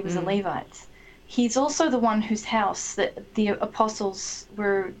accident that he was a Levite. He's also the one whose house that the apostles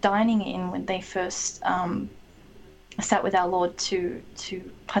were dining in when they first sat with our Lord to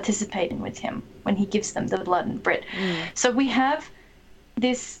participate in with him, when he gives them the blood and bread. So we have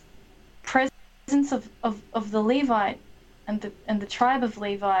this presence of the Levite and the tribe of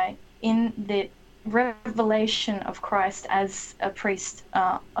Levi in the revelation of Christ as a priest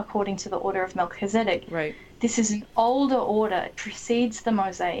according to the order of Melchizedek. Right. This is an older order. It precedes the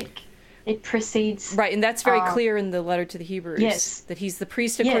Mosaic. It precedes... Right, and that's very clear in the letter to the Hebrews. Yes. That he's the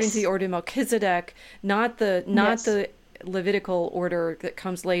priest according to the order of Melchizedek, not the Levitical order that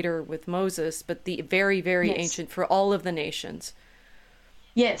comes later with Moses, but the very, very ancient for all of the nations.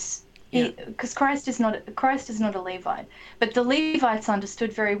 Yes, because Christ is not a Levite, but the Levites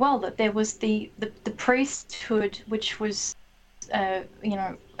understood very well that there was the priesthood which was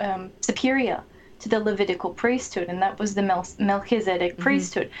superior to the Levitical priesthood, and that was the Melchizedek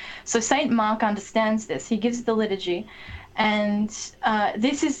priesthood. So Saint Mark understands this. He gives the liturgy, and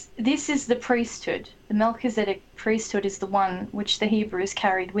this is the priesthood. The Melchizedek priesthood is the one which the Hebrews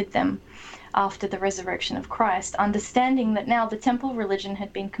carried with them after the resurrection of Christ, understanding that now the temple religion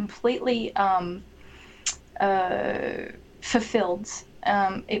had been completely fulfilled.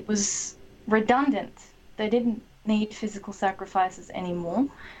 It was redundant. They didn't need physical sacrifices anymore.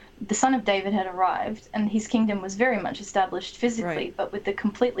 The Son of David had arrived, and his kingdom was very much established physically, but with a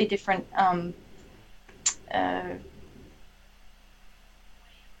completely different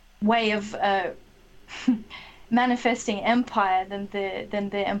way of manifesting empire than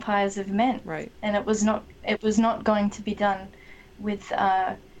the empires of men. Right. And it was not going to be done with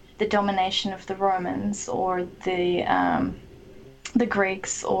the domination of the Romans or the the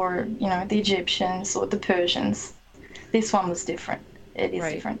Greeks or, the Egyptians or the Persians. This one was different. It is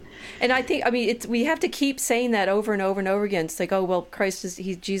different. And I think, we have to keep saying that over and over and over again. It's like, oh, well,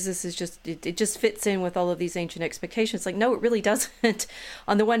 Jesus is just, it just fits in with all of these ancient expectations. Like, no, it really doesn't.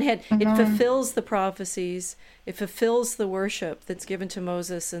 On the one hand, it fulfills the prophecies. It fulfills the worship that's given to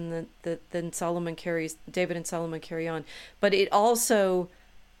Moses and that then David and Solomon carry on. But it also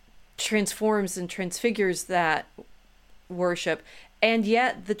transforms and transfigures that worship. And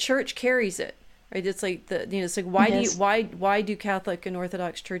yet the church carries it. Right, it's like why do Catholic and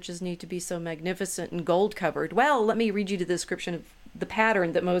Orthodox churches need to be so magnificent and gold covered? Well, let me read you the description of the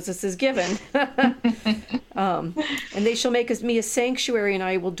pattern that Moses is given. And they shall make me a sanctuary, and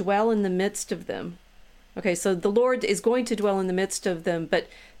I will dwell in the midst of them. Okay, so the Lord is going to dwell in the midst of them, but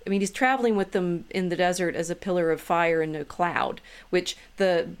he's traveling with them in the desert as a pillar of fire and a cloud, which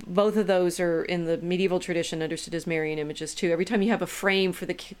both of those are in the medieval tradition understood as Marian images too. Every time you have a frame for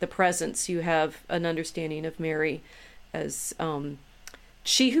the presence, you have an understanding of Mary as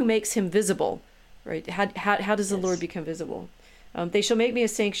she who makes him visible, right? How does the Lord become visible? They shall make me a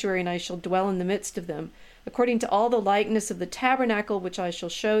sanctuary, and I shall dwell in the midst of them, according to all the likeness of the tabernacle which I shall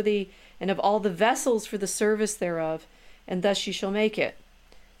show thee, and of all the vessels for the service thereof, and thus ye shall make it.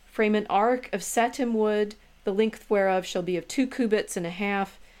 Frame an ark of setim wood, the length whereof shall be of 2 cubits and a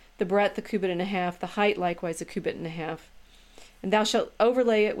half, the breadth a cubit and a half, the height likewise a cubit and a half. And thou shalt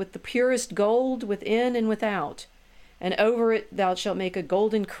overlay it with the purest gold within and without, and over it thou shalt make a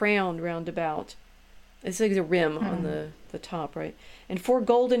golden crown round about. It's like a rim on the top, right? And 4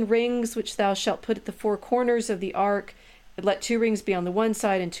 golden rings which thou shalt put at the 4 corners of the ark, and let 2 rings be on the one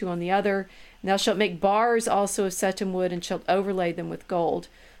side and 2 on the other. And thou shalt make bars also of setim wood, and shalt overlay them with gold.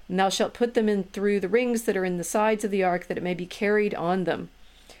 And thou shalt put them in through the rings that are in the sides of the ark, that it may be carried on them.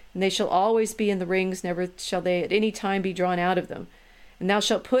 And they shall always be in the rings, never shall they at any time be drawn out of them. And thou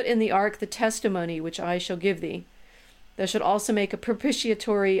shalt put in the ark the testimony which I shall give thee. Thou shalt also make a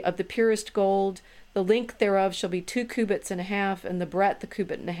propitiatory of the purest gold. The length thereof shall be 2 cubits and a half, and the breadth a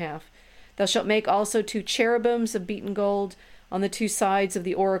cubit and a half. Thou shalt make also 2 cherubims of beaten gold on the 2 sides of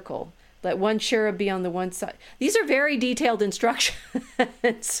the oracle. Let 1 cherub be on the one side. These are very detailed instructions,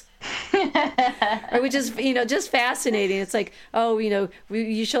 which is, just fascinating. It's like,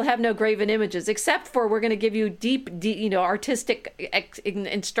 you shall have no graven images, except for we're going to give you deep, artistic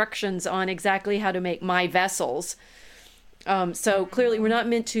instructions on exactly how to make my vessels. So clearly we're not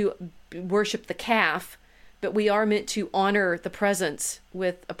meant to worship the calf, but we are meant to honor the presence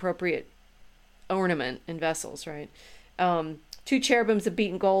with appropriate ornament and vessels, right? 2 cherubims of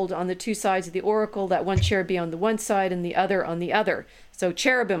beaten gold on the 2 sides of the oracle, that 1 cherub be on the one side and the other on the other. So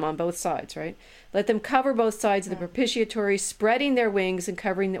cherubim on both sides, right? Let them cover both sides of the propitiatory, spreading their wings and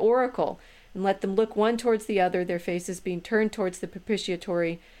covering the oracle. And let them look one towards the other, their faces being turned towards the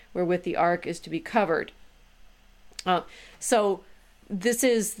propitiatory, wherewith the ark is to be covered. So this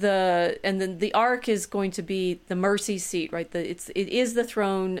is and then the ark is going to be the mercy seat, right? It is the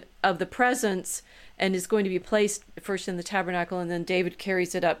throne of the presence, and is going to be placed first in the tabernacle, and then David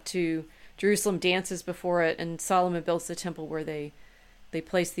carries it up to Jerusalem, dances before it, and Solomon builds the temple where they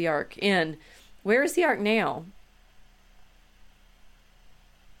place the ark in. Where is the ark now?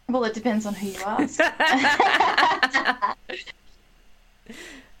 Well, it depends on who you ask.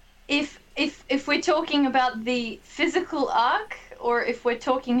 If we're talking about the physical ark, or if we're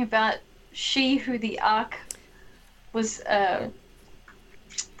talking about she who the ark was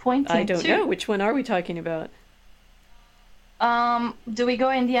pointing to. I don't know. Which one are we talking about? Do we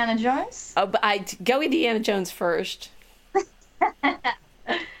go Indiana Jones? Oh, but I go Indiana Jones first.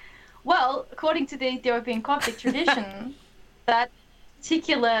 Well, according to the Ethiopian Coptic tradition, that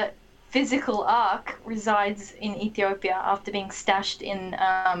particular physical ark resides in Ethiopia after being stashed in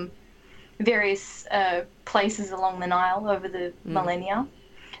various places along the Nile over the millennia.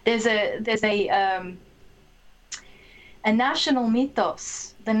 There's a national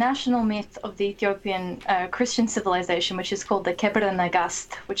mythos, the national myth of the Ethiopian Christian civilization, which is called the Kebre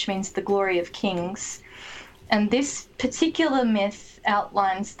Nagast, which means the glory of kings. And this particular myth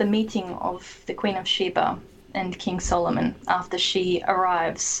outlines the meeting of the Queen of Sheba and King Solomon after she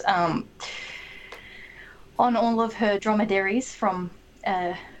arrives on all of her dromedaries from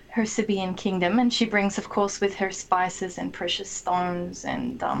her Sabaean kingdom, and she brings, of course, with her spices and precious stones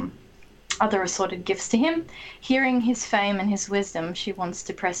and other assorted gifts to him. Hearing his fame and his wisdom, she wants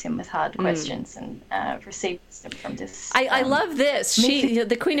to press him with hard questions and receive wisdom from this. I love this.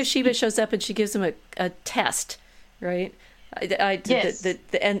 The Queen of Sheba shows up and she gives him a test, right? Yes.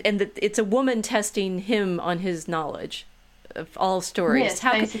 It's a woman testing him on his knowledge of all stories. Yes,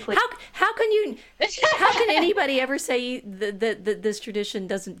 basically. How can anybody ever say that this tradition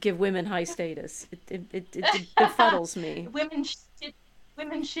doesn't give women high status? It befuddles me.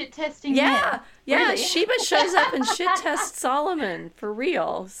 Women shit testing men. Yeah, Really? Sheba shows up and shit tests Solomon for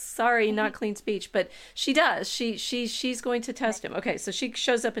real. Sorry, not clean speech, but she does. She's going to test him. Okay, so she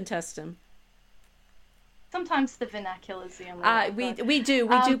shows up and tests him. Sometimes the vernacular is the only way. We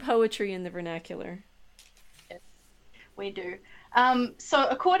do poetry in the vernacular. Yes, we do. So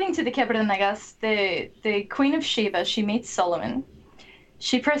according to the Tabernacle, the Queen of Sheba, she meets Solomon.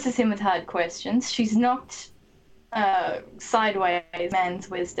 She presses him with hard questions. She's knocked sideways man's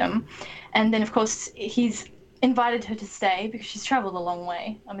wisdom, and then of course he's invited her to stay because she's traveled a long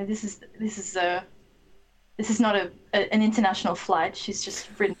way. I mean, this is not an international flight. She's just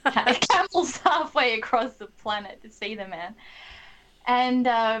ridden camels halfway across the planet to see the man.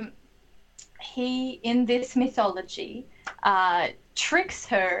 And he, in this mythology, tricks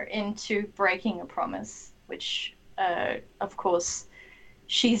her into breaking a promise, which, of course,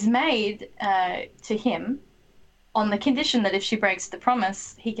 she's made to him on the condition that if she breaks the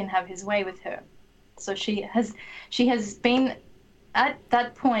promise, he can have his way with her. So she has been at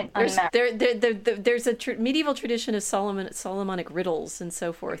that point unmarried. There's a medieval tradition of Solomonic riddles and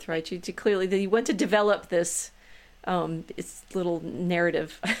so forth, right? You want to develop this little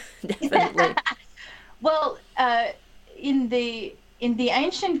narrative, definitely. Well, in the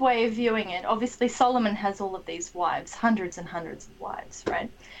ancient way of viewing it, obviously Solomon has all of these wives, hundreds and hundreds of wives, right?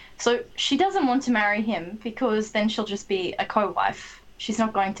 So she doesn't want to marry him because then she'll just be a co-wife. She's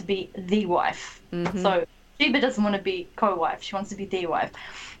not going to be the wife. Mm-hmm. So Sheba doesn't want to be co-wife. She wants to be the wife.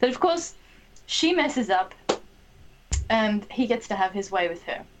 But of course, she messes up and he gets to have his way with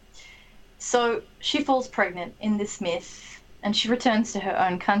her. So she falls pregnant in this myth and she returns to her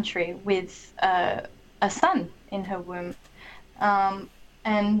own country with a son in her womb.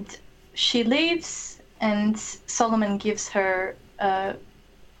 And she leaves and Solomon gives her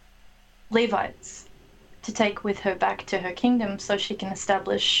Levites to take with her back to her kingdom so she can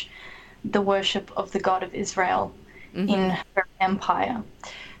establish the worship of the God of Israel in her empire.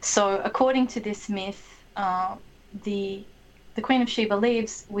 So according to this myth, the Queen of Sheba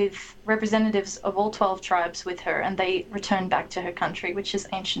leaves with representatives of all 12 tribes with her, and they return back to her country, which is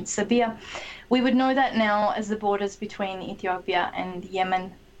ancient Sabia. We would know that now as the borders between Ethiopia and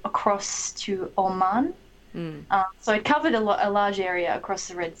Yemen across to Oman. So it covered a large area across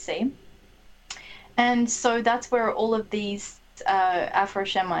the Red Sea. And so that's where all of these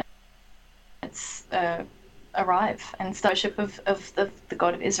Afro-Shemites arrive and start worship of the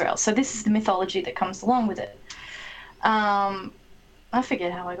God of Israel. So this is the mythology that comes along with it. I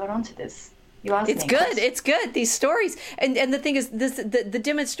forget how I got onto this. You asked me. It's good. These stories, and the thing is, the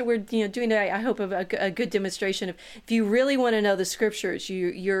demonstration we're doing today. I hope of a good demonstration of if you really want to know the scriptures,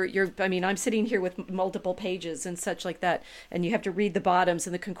 you're. I mean, I'm sitting here with multiple pages and such like that, and you have to read the bottoms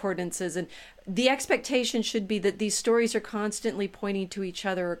and the concordances, and the expectation should be that these stories are constantly pointing to each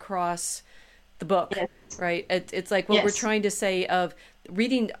other across the book, yes. Right? It's like what we're trying to say of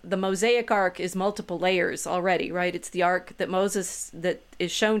reading the Mosaic Ark is multiple layers already, right? It's the ark that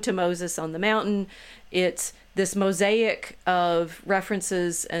is shown to Moses on the mountain. It's this mosaic of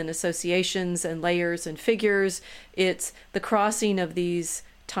references and associations and layers and figures. It's the crossing of these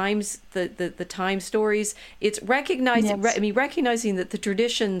times, the time stories. It's recognizing, recognizing that the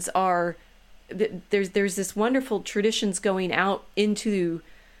traditions are, there's this wonderful traditions going out into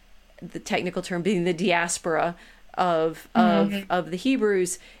the technical term being the diaspora of the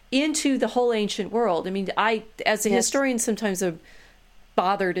Hebrews into the whole ancient world. I mean, I as a historian sometimes am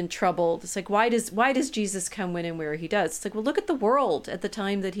bothered and troubled. It's like, why does Jesus come when and where he does? It's like, well, look at the world at the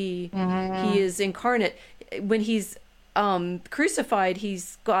time that he is incarnate. When he's crucified,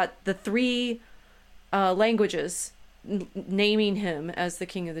 he's got the three languages naming him as the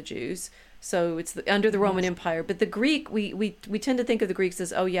King of the Jews. So it's under the Roman Empire. But the Greek, we tend to think of the Greeks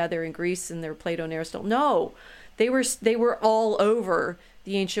as, oh yeah, they're in Greece and they're Plato and Aristotle. No, they were all over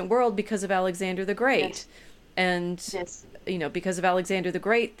the ancient world because of Alexander the Great. And, because of Alexander the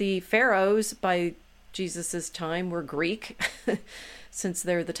Great, the pharaohs by Jesus's time were Greek, since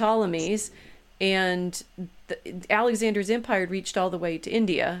they're the Ptolemies. And Alexander's empire reached all the way to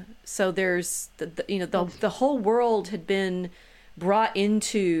India. So there's, the whole world had been brought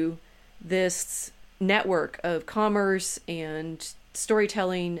into this network of commerce and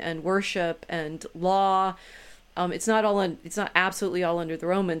storytelling and worship and law. It's not absolutely all under the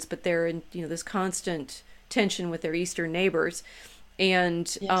Romans, but they're in this constant tension with their eastern neighbors.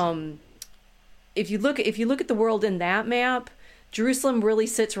 And if you look at the world in that map, Jerusalem really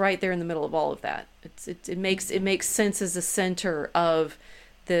sits right there in the middle of all of that. It makes sense as a center of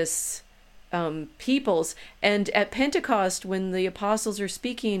this peoples. And at Pentecost, when the apostles are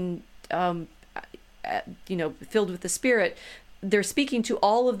speaking, filled with the Spirit, they're speaking to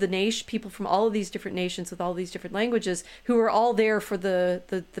all of the people from all of these different nations with all these different languages, who are all there for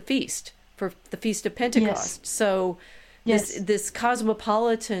the feast, for the Feast of Pentecost. Yes. So this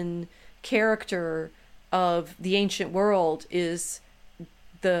cosmopolitan character of the ancient world is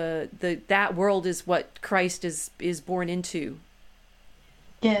that world is what Christ is born into.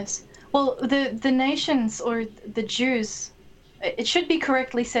 Yes. Well, the nations, or the Jews, it should be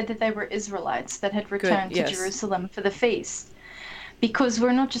correctly said that they were Israelites that had returned to Jerusalem for the feast. Because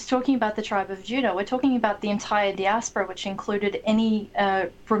we're not just talking about the tribe of Judah, we're talking about the entire diaspora, which included any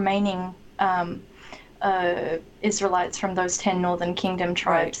remaining Israelites from those 10 northern kingdom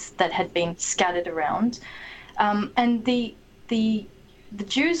tribes that had been scattered around. And the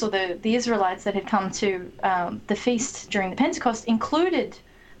Jews, or the Israelites that had come to the feast during the Pentecost, included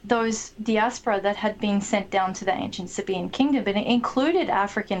those diaspora that had been sent down to the ancient Sabaean kingdom, but it included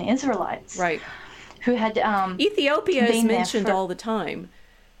African Israelites. Right. Who had Ethiopia is mentioned all the time.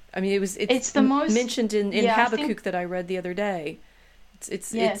 I mean, it's the most mentioned in Habakkuk that I read the other day.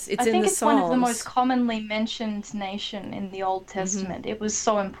 It's I in think the it's Psalms. One of the most commonly mentioned nation in the Old Testament. It was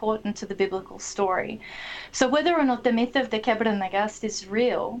so important to the biblical story. So whether or not the myth of the Keber Nagast is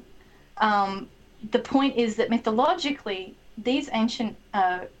real, the point is that mythologically, these ancient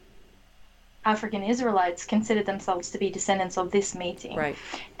African Israelites considered themselves to be descendants of this meeting. Right.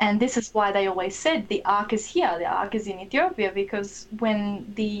 And this is why they always said the ark is here, the ark is in Ethiopia, because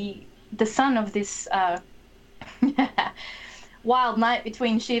when the son of this wild knight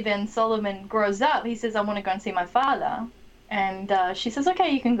between Sheba and Solomon grows up, he says, I want to go and see my father. And she says,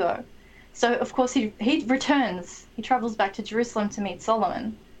 okay, you can go. So, of course, he returns. He travels back to Jerusalem to meet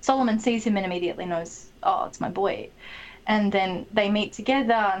Solomon. Solomon sees him and immediately knows, oh, it's my boy. And then they meet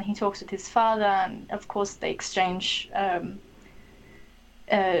together, and he talks with his father, and of course they exchange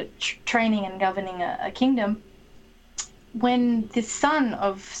training and governing a kingdom. When the son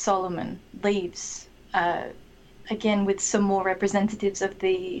of Solomon leaves, again with some more representatives of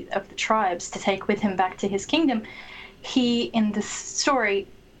the tribes to take with him back to his kingdom, he, in the story,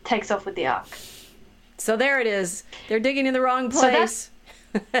 takes off with the ark. So there it is. They're digging in the wrong place.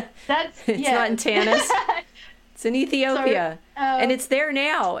 So that's it's not in Tanis. It's in Ethiopia, and it's there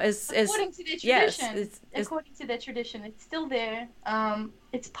now. According to their tradition, according to their tradition, it's still there.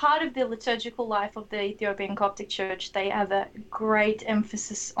 It's part of the liturgical life of the Ethiopian Coptic Church. They have a great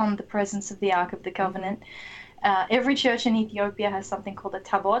emphasis on the presence of the Ark of the Covenant. Every church in Ethiopia has something called a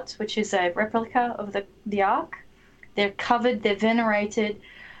tabot, which is a replica of the Ark. They're covered, they're venerated.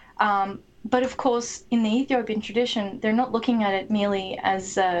 But of course, in the Ethiopian tradition, they're not looking at it merely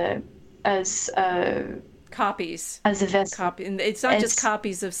as copies as a vessel. It's not just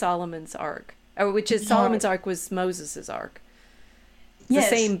copies of Solomon's Ark, which is Solomon's Ark was Moses's Ark. It's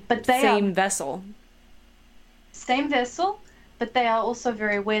the same vessel. Same vessel, but they are also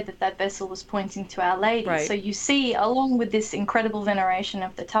very aware that vessel was pointing to Our Lady. Right. So you see, along with this incredible veneration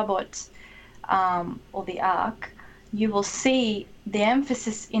of the tabot, or the Ark, you will see the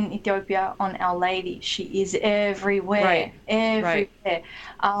emphasis in Ethiopia on Our Lady. She is everywhere, everywhere.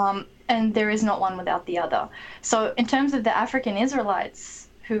 Right. And there is not one without the other. So in terms of the African Israelites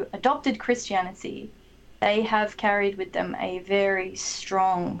who adopted Christianity, they have carried with them a very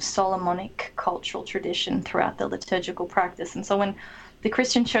strong Solomonic cultural tradition throughout the liturgical practice. And so when the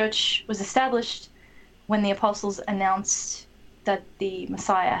Christian church was established, when the apostles announced that the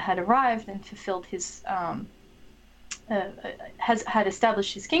Messiah had arrived and fulfilled his, had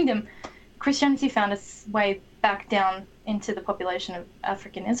established his kingdom, Christianity found its way back down into the population of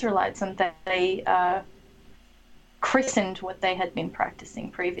African Israelites, and that they christened what they had been practicing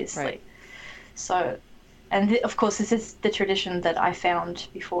previously. Right. So, and of course, this is the tradition that I found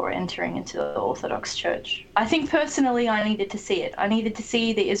before entering into the Orthodox Church. I think personally I needed to see it. I needed to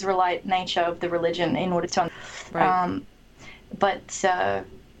see the Israelite nature of the religion in order to understand.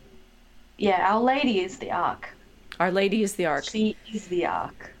 Our Lady is the Ark. Our Lady is the Ark. She is the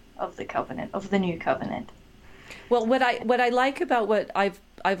Ark of the covenant, of the new covenant. Well, what I like about what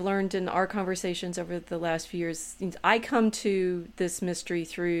I've learned in our conversations over the last few years, I come to this mystery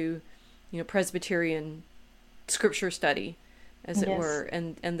through, Presbyterian scripture study, as it were,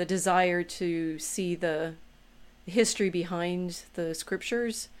 and the desire to see the history behind the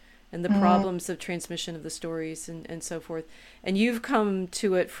scriptures and the problems of transmission of the stories and so forth. And you've come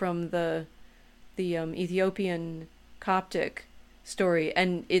to it from the Ethiopian Coptic story,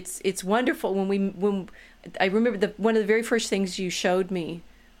 and it's wonderful. When I remember one of the very first things you showed me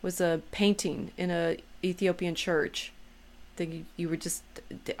was a painting in a Ethiopian church. That you were just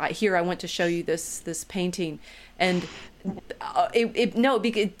here. I want to show you this painting, and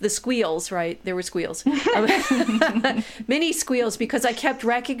because the squeals, right? There were squeals, many squeals, because I kept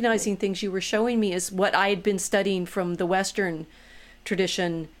recognizing things you were showing me as what I had been studying from the Western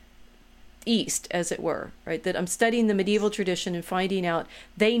tradition, East, as it were, right? That I'm studying the medieval tradition and finding out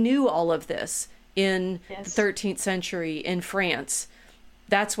they knew all of this in the 13th century in France.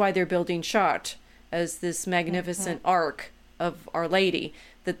 That's why they're building Chartres as this magnificent ark of Our Lady,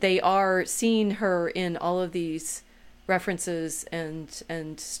 that they are seeing her in all of these references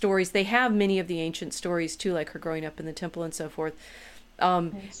and stories. They have many of the ancient stories too, like her growing up in the temple and so forth.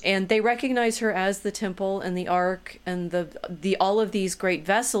 And they recognize her as the temple and the ark and the all of these great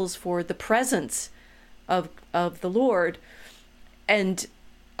vessels for the presence of the Lord. And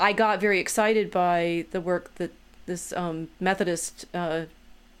I got very excited by the work that this Methodist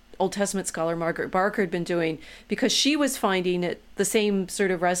Old Testament scholar Margaret Barker had been doing, because she was finding it the same sort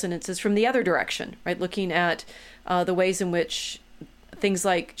of resonances from the other direction, right? Looking at the ways in which things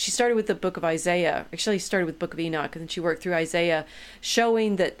like, she started with the book of Isaiah, actually started with the book of Enoch, and then she worked through Isaiah,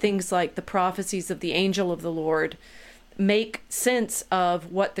 showing that things like the prophecies of the angel of the Lord make sense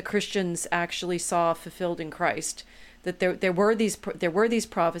of what the Christians actually saw fulfilled in Christ. That there were these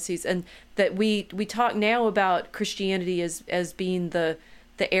prophecies, and that we talk now about Christianity as being the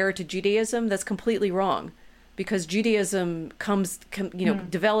heir to Judaism. That's completely wrong, because Judaism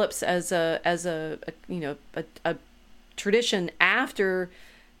develops as a tradition after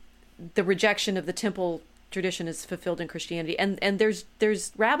the rejection of the temple tradition is fulfilled in Christianity, and there's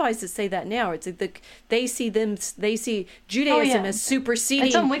rabbis that say that now. It's like they see Judaism as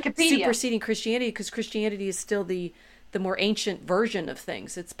superseding Christianity, because Christianity is still the more ancient version of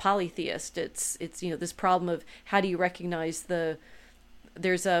things. It's polytheist. It's this problem of how do you recognize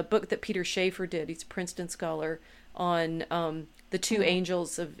there's a book that Peter Schaeffer did. He's a Princeton scholar on the two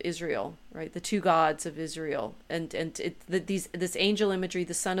angels of Israel, right? The two gods of Israel, and this angel imagery,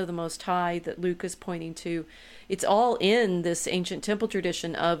 the Son of the Most High that Luke is pointing to. It's all in this ancient temple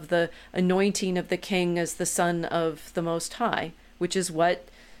tradition of the anointing of the king as the Son of the Most High, which is what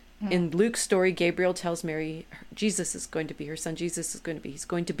in Luke's story Gabriel tells Mary Jesus is going to be her son. He's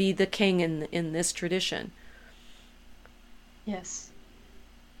going to be the king in this tradition. Yes.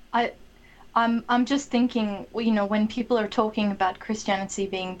 I'm just thinking, when people are talking about Christianity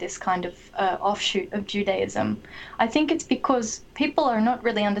being this kind of offshoot of Judaism, I think it's because people are not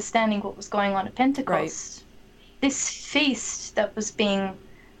really understanding what was going on at Pentecost. Right. This feast that was being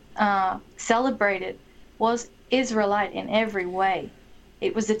celebrated was Israelite in every way.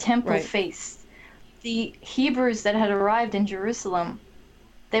 It was a temple feast. The Hebrews that had arrived in Jerusalem,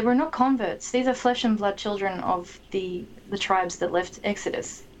 they were not converts. These are flesh and blood children of the tribes that left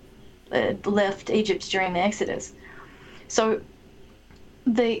Egypt during the Exodus. So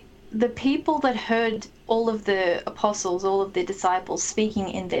the people that heard all of the apostles, all of the disciples speaking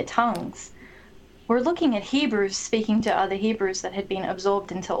in their tongues, were looking at Hebrews speaking to other Hebrews that had been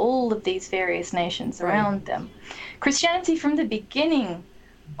absorbed into all of these various nations around them. Christianity, from the beginning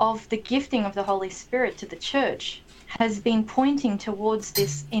of the gifting of the Holy Spirit to the church, has been pointing towards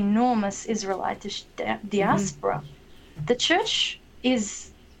this enormous Israelitish diaspora. The church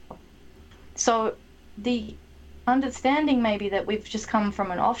is... So the understanding maybe that we've just come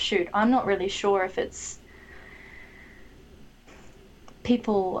from an offshoot, I'm not really sure if it's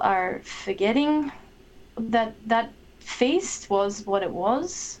people are forgetting that feast was what it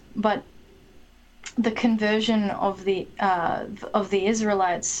was, but the conversion of the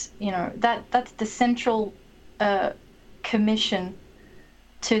Israelites, that's the central commission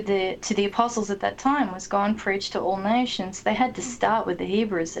to the apostles at that time, was go and preach to all nations. They had to start with the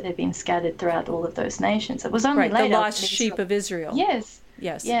Hebrews that had been scattered throughout all of those nations. It was only later the lost sheep of Israel. Yes.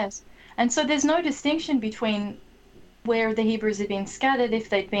 And so there's no distinction between where the Hebrews had been scattered, if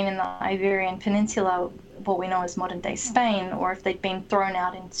they'd been in the Iberian Peninsula, what we know as modern-day Spain, or if they'd been thrown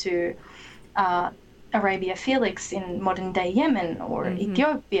out into Arabia Felix in modern-day Yemen, or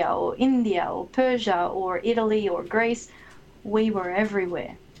Ethiopia, or India, or Persia, or Italy, or Greece. We were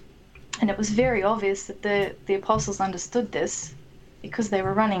everywhere. And it was very obvious that the apostles understood this, because they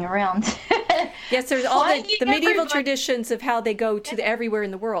were running around. Yes, there's all the medieval traditions of how they go to everywhere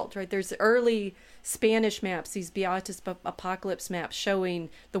in the world, right? There's early Spanish maps, these Beatus Apocalypse maps showing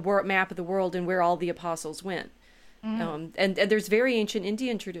the map of the world and where all the apostles went. And there's very ancient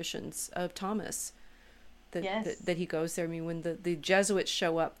Indian traditions of Thomas that he goes there. I mean, when the Jesuits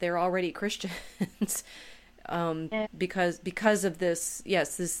show up, they're already Christians. Yeah. because of this,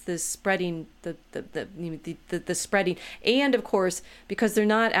 yes, this spreading, the spreading, and of course because they're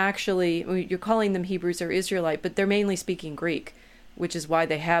not actually, you're calling them Hebrews or Israelite, but they're mainly speaking Greek, which is why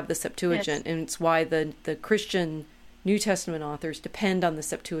they have the Septuagint, Yes. and it's why the Christian New Testament authors depend on the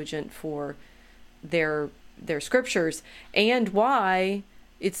Septuagint for their scriptures, and why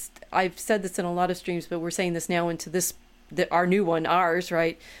I've said this in a lot of streams, but we're saying this now into our new one, ours,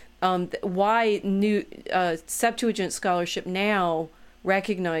 right? Why new Septuagint scholarship now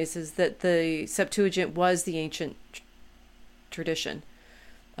recognizes that the Septuagint was the ancient tradition.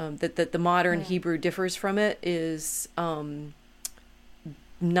 That the modern Hebrew differs from it is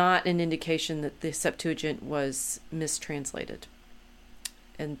not an indication that the Septuagint was mistranslated.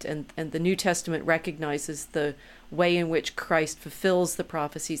 And the New Testament recognizes the way in which Christ fulfills the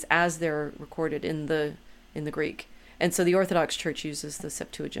prophecies as they're recorded in the Greek. And so the Orthodox Church uses the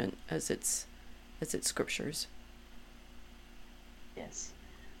Septuagint as its scriptures. Yes.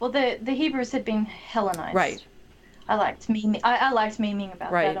 Well, the Hebrews had been Hellenized. Right. I liked memeing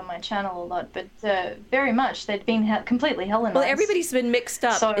about Right. that on my channel a lot, but very much they'd been completely Hellenized. Well, everybody's been mixed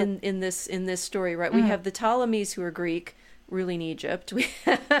up So- in this story, right? We have the Ptolemies who are Greek, ruling Egypt. We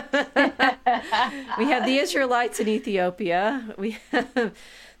have the Israelites in Ethiopia. We have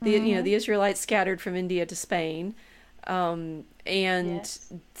the Israelites scattered from India to Spain. And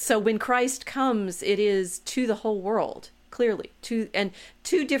Yes. so when Christ comes, it is to the whole world, clearly, two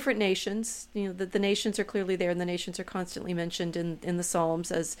different nations. The nations are clearly there, and the nations are constantly mentioned in the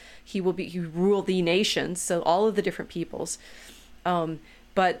Psalms as he rule the nations, so all of the different peoples.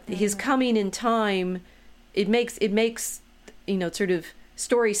 But his coming in time, it makes sort of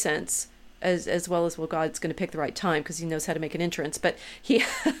story sense, as well as, well, God's going to pick the right time because he knows how to make an entrance. But he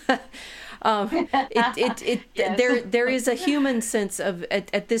Yes. there is a human sense of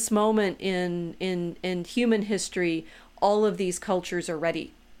at this moment in human history, all of these cultures are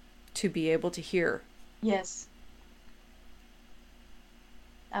ready to be able to hear. Yes.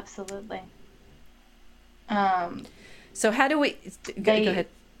 Absolutely. So how do we go ahead?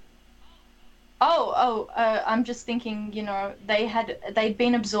 I'm just thinking, they'd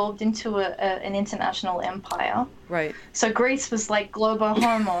been absorbed into an international empire. Right. So Greece was like globo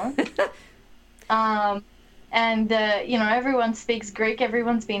homo. Everyone speaks Greek,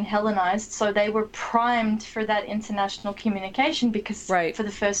 everyone's been Hellenized, so they were primed for that international communication because Right. for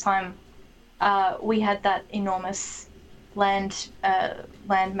the first time we had that enormous land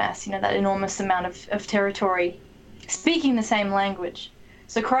mass, that enormous amount of territory speaking the same language.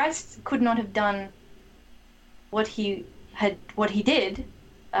 So Christ could not have done what he did,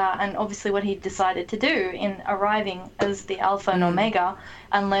 and obviously what he decided to do in arriving as the Alpha and Omega,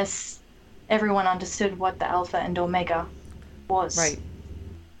 unless everyone understood what the Alpha and Omega was.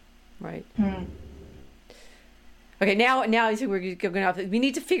 Right. Okay, now I think we're going off. We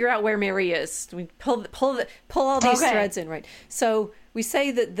need to figure out where Mary is. We pull all these threads in, right? So we say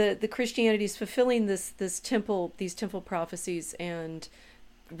that the Christianity is fulfilling these temple prophecies and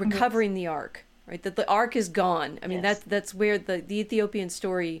recovering the ark, right? That the ark is gone. I mean, Yes. that's where the Ethiopian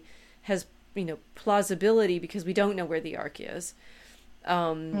story has plausibility because we don't know where the ark is.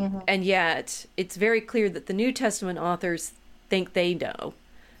 And yet it's very clear that the New Testament authors think they know.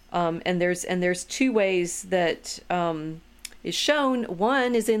 And there's two ways that is shown.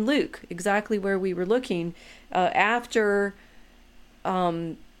 One is in Luke, exactly where we were looking, after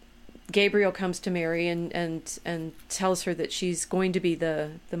Gabriel comes to Mary and tells her that she's going to be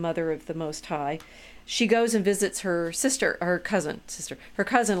the mother of the Most High. She goes and visits her cousin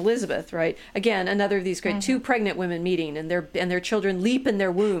Elizabeth, right? Again, another of these great two pregnant women meeting, and their children leap in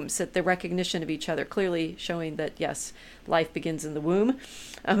their wombs at the recognition of each other, clearly showing that yes, life begins in the womb.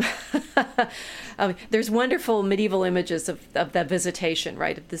 There's wonderful medieval images of that visitation,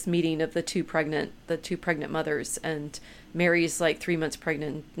 right? Of this meeting of the two pregnant mothers, and Mary's like 3 months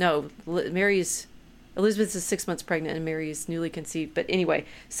pregnant. No, Elizabeth is 6 months pregnant and Mary is newly conceived. But anyway,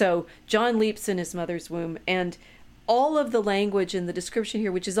 so John leaps in his mother's womb, and all of the language in the description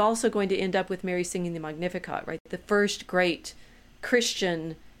here, which is also going to end up with Mary singing the Magnificat, right? The first great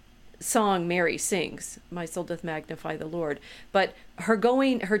Christian song Mary sings, "My soul doth magnify the Lord." But her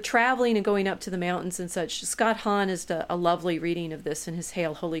traveling and going up to the mountains and such, Scott Hahn has done a lovely reading of this in his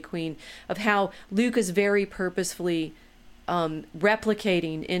Hail, Holy Queen, of how Luke is very purposefully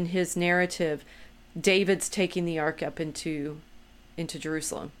replicating in his narrative David's taking the ark up into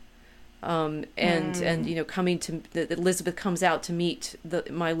Jerusalem, and coming to Elizabeth comes out to meet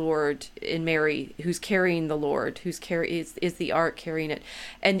my Lord in Mary, who's carrying the Lord, is the ark carrying it,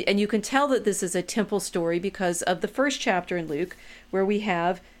 and you can tell that this is a temple story because of the first chapter in Luke, where we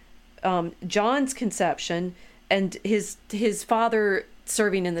have John's conception and his father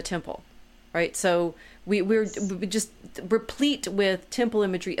serving in the temple, right? So we're just replete with temple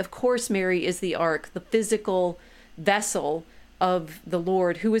imagery. Of course, Mary is the ark, the physical vessel of the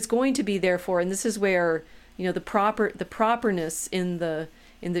Lord, who is going to be therefore, and this is where the properness in the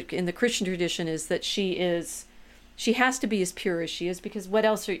Christian tradition is that she has to be as pure as she is, because what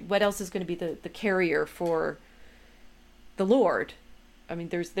else is going to be the carrier for the Lord? I mean,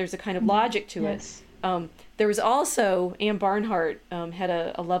 there's a kind of logic to it. There was also Anne Barnhart had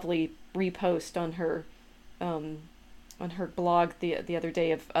a lovely repost on her blog the other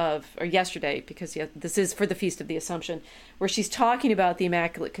day or yesterday, because this is for the Feast of the Assumption, where she's talking about the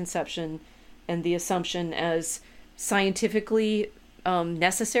Immaculate Conception and the Assumption as scientifically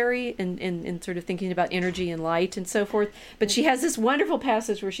necessary in sort of thinking about energy and light and so forth. But she has this wonderful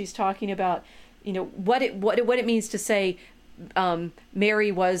passage where she's talking about what it means to say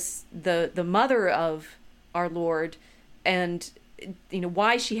Mary was the mother of our Lord, and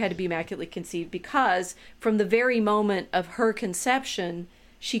why she had to be immaculately conceived, because from the very moment of her conception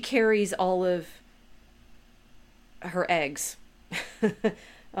she carries all of her eggs. That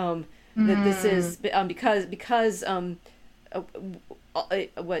this is because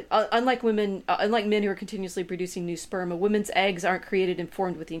unlike men who are continuously producing new sperm, a woman's eggs aren't created and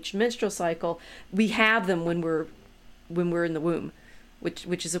formed with each menstrual cycle. We have them when we're in the womb,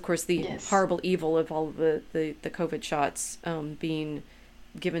 which is of course the horrible evil of all of the COVID shots being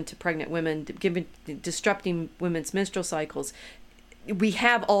given to pregnant women, disrupting women's menstrual cycles. We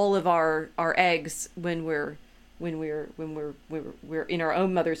have all of our eggs when we're in our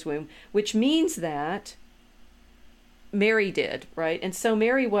own mother's womb, which means that Mary did, right? And so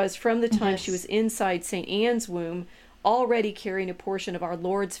Mary was, from the time she was inside St. Anne's womb, already carrying a portion of our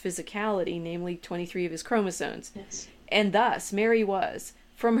Lord's physicality, namely 23 of his chromosomes. Yes. And thus, Mary was,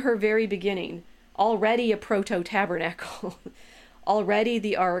 from her very beginning, already a proto-tabernacle, already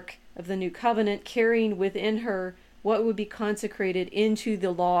the Ark of the New Covenant, carrying within her what would be consecrated into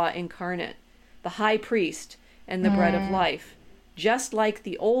the law incarnate, the high priest and the bread of life, just like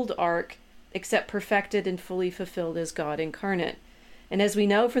the old Ark, except perfected and fully fulfilled as God incarnate. And as we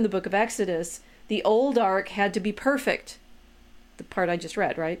know from the book of Exodus, the old Ark had to be perfect, the part I just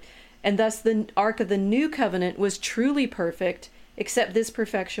read, right? And thus the Ark of the New Covenant was truly perfect, except this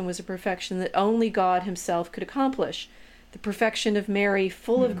perfection was a perfection that only God himself could accomplish. The perfection of Mary,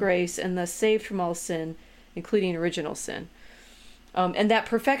 full of grace, and thus saved from all sin, including original sin. And that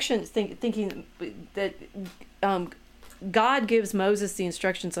perfection, thinking that God gives Moses the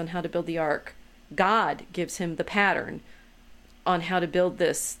instructions on how to build the ark. God gives him the pattern on how to build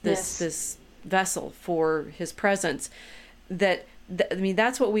this vessel for his presence.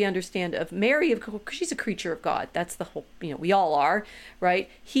 That's what we understand of Mary. Of course, she's a creature of God. That's the whole, we all are, right?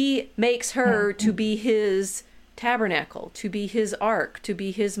 He makes her to be his tabernacle, to be his ark, to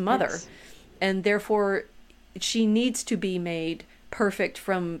be his mother. Yes. And therefore she needs to be made perfect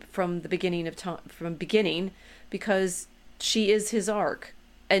from the beginning of time, from beginning, because she is his ark.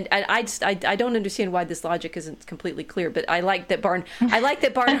 And I don't understand why this logic isn't completely clear, but I like that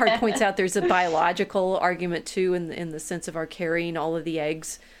Barnhart points out there's a biological argument too, in the sense of our carrying all of the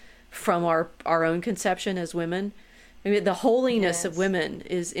eggs from our own conception as women. I mean, the holiness of women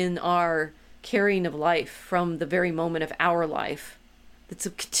is in our carrying of life from the very moment of our life. It's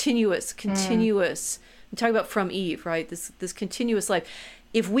a continuous. I'm talking about from Eve, right? This continuous life.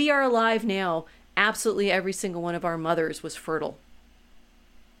 If we are alive now, absolutely every single one of our mothers was fertile.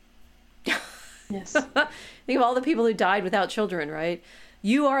 Yes. Think of all the people who died without children, right?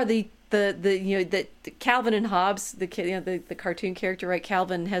 You are the Calvin and Hobbes, the cartoon character, right?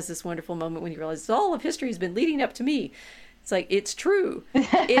 Calvin has this wonderful moment when he realizes all of history has been leading up to me. It's like, it's true.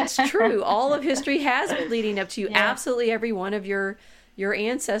 It's true. All of history has been leading up to you. Yeah. Absolutely every one of your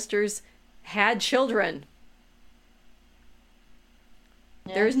ancestors had children.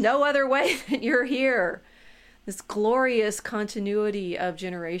 Yes. There's no other way that you're here. This glorious continuity of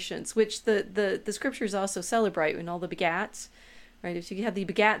generations, which the scriptures also celebrate in all the begats, right? If you have the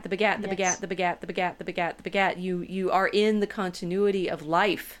begat, you are in the continuity of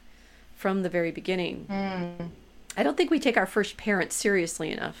life from the very beginning. I don't think we take our first parents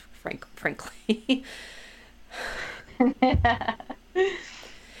seriously enough, frankly.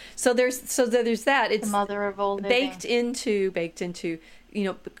 So there's that. It's the mother of all living. baked into,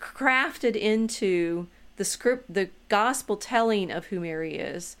 crafted into the script, the gospel telling of who Mary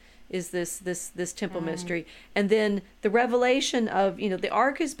is this temple mystery. And then the revelation of, the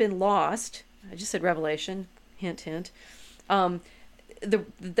ark has been lost. I just said revelation, hint, hint.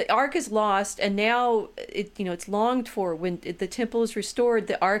 the ark is lost, and now it's longed for. When the temple is restored,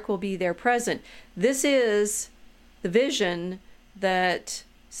 the ark will be there present. This is the vision that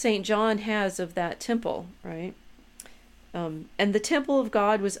St. John has of that temple, right? And the temple of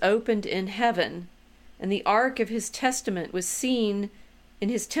God was opened in heaven, and the ark of his testament was seen in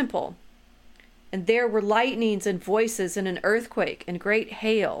his temple. And there were lightnings and voices and an earthquake and great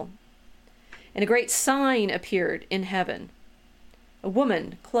hail. And a great sign appeared in heaven. A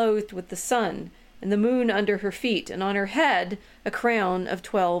woman clothed with the sun and the moon under her feet, and on her head a crown of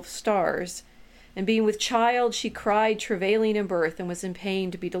 12 stars. And being with child, she cried, travailing in birth, and was in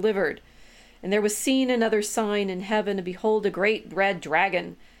pain to be delivered. And there was seen another sign in heaven, and behold, a great red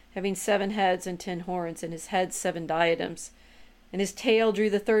dragon, having 7 heads and 10 horns, and his head 7 diadems. And his tail drew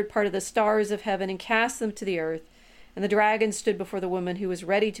the third part of the stars of heaven, and cast them to the earth. And the dragon stood before the woman who was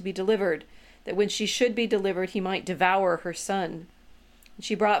ready to be delivered, that when she should be delivered, he might devour her son. And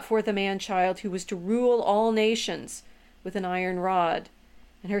she brought forth a man-child who was to rule all nations with an iron rod.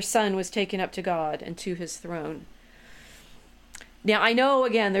 And her son was taken up to God and to his throne. Now, I know,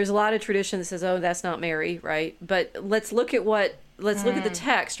 again, there's a lot of tradition that says, oh, that's not Mary, right? But let's look at the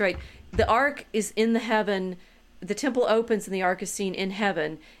text, right? The ark is in the heaven. The temple opens and the ark is seen in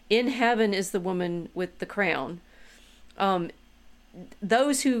heaven. In heaven is the woman with the crown.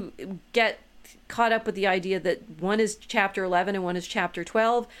 Those who get caught up with the idea that one is chapter 11 and one is chapter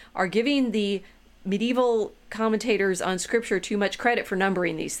 12 are giving the medieval commentators on scripture too much credit for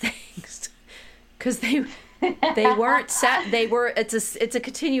numbering these things, because they weren't set. It's a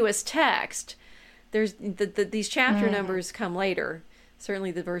continuous text. There's these chapter numbers come later.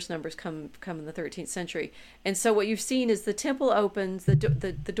 Certainly the verse numbers come in the 13th century. And so what you've seen is the temple opens, the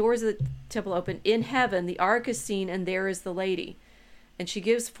doors of the temple open in heaven, the ark is seen, and there is the lady. And she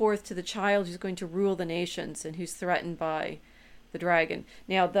gives forth to the child who's going to rule the nations and who's threatened by the dragon.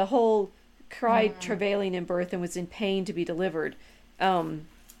 Now, the whole cried travailing in birth and was in pain to be delivered.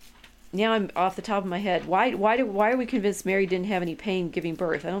 Now I'm off the top of my head. Why are we convinced Mary didn't have any pain giving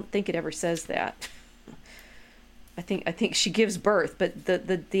birth? I don't think it ever says that. I think she gives birth, but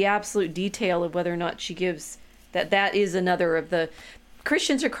the absolute detail of whether or not she gives that is another of the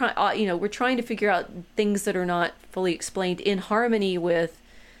Christians are we're trying to figure out things that are not fully explained in harmony with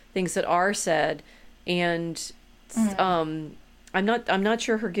things that are said, and I'm not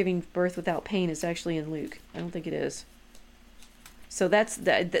sure her giving birth without pain is actually in Luke. I don't think it is. So that's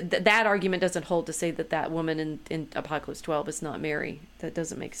that argument doesn't hold to say that woman in Apocalypse 12 is not Mary. That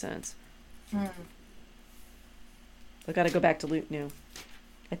doesn't make sense. I got to go back to Luke now.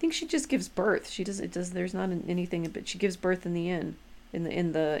 I think she just gives birth. She does. It does. There's not anything, but she gives birth in the inn, in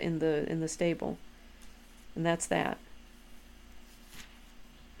the stable, and that's that.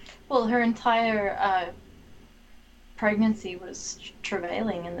 Well, her entire pregnancy was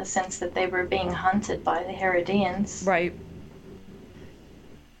travailing in the sense that they were being hunted by the Herodians. Right.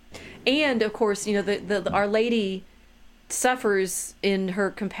 And of course, the Our Lady suffers in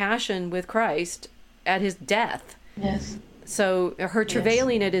her compassion with Christ at his death. Yes. So her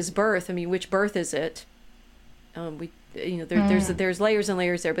travailing at his birth. I mean, which birth is it? There's layers and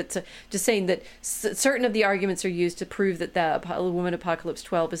layers there. But just saying that certain of the arguments are used to prove that the woman Apocalypse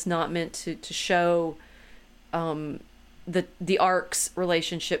 12 is not meant to show the ark's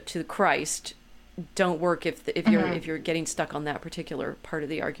relationship to Christ. Don't work if you're getting stuck on that particular part of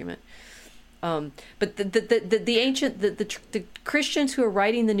the argument. But the Christians who are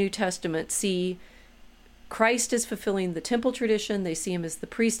writing the New Testament see Christ is fulfilling the temple tradition. They see him as the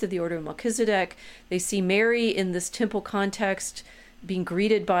priest of the order of Melchizedek. They see Mary in this temple context being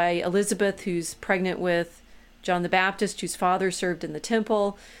greeted by Elizabeth, who's pregnant with John the Baptist, whose father served in the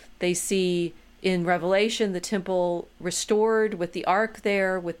temple. They see in Revelation the temple restored with the ark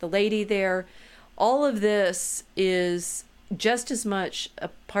there, with the lady there. All of this is just as much a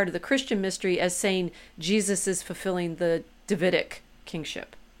part of the Christian mystery as saying Jesus is fulfilling the Davidic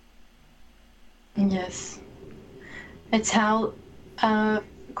kingship. Yes. It's how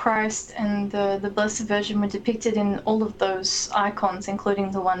Christ and the Blessed Virgin were depicted in all of those icons,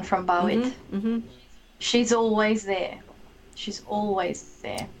 including the one from Bawit. Mm-hmm. She's always there. She's always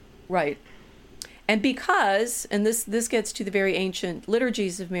there. Right. And because, and this gets to the very ancient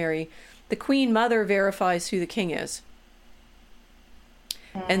liturgies of Mary, the Queen Mother verifies who the king is.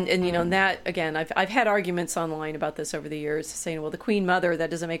 And that, again, I've had arguments online about this over the years, saying, well, the Queen Mother, that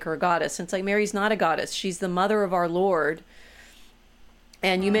doesn't make her a goddess. And it's like, Mary's not a goddess. She's the mother of our Lord.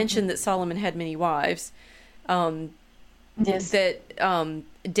 And you mentioned that Solomon had many wives. Yes. That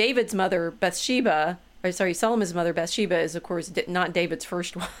David's mother, Solomon's mother, Bathsheba, is, of course, not David's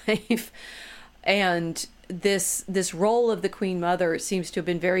first wife. And this role of the Queen Mother seems to have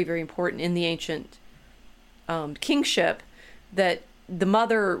been very, very important in the ancient kingship, that the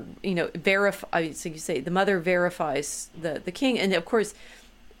mother, so you say the mother verifies the king. And of course,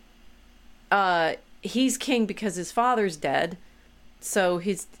 he's king because his father's dead. So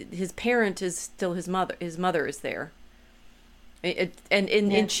his parent is still his mother. His mother is there.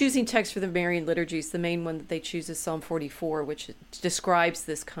 In choosing text for the Marian liturgies, the main one that they choose is Psalm 44, which describes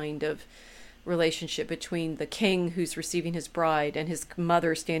this kind of relationship between the king who's receiving his bride and his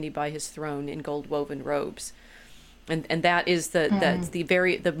mother standing by his throne in gold woven robes. And that is that's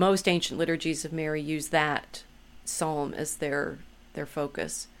the most ancient liturgies of Mary use that psalm as their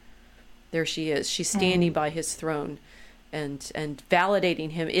focus. There she is. She's standing by his throne and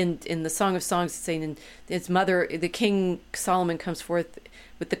validating him in the Song of Songs, saying, and his mother, the King Solomon comes forth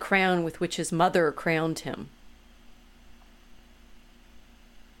with the crown with which his mother crowned him.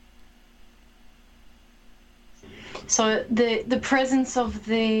 So the presence of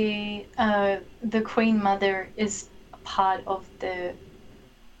the Queen Mother is a part of the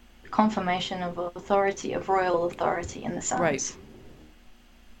confirmation of authority, of royal authority in the Psalms. Right.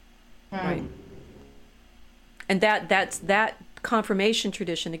 Right. And that confirmation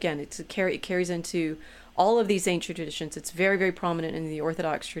tradition, again, it carries into all of these ancient traditions. It's very, very prominent in the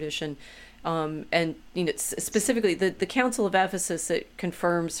Orthodox tradition. And specifically the Council of Ephesus that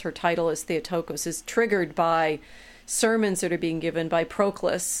confirms her title as Theotokos is triggered by sermons that are being given by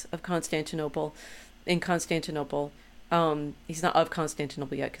Proclus of Constantinople in Constantinople. He's not of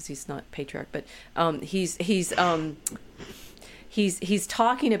Constantinople yet because he's not patriarch, but he's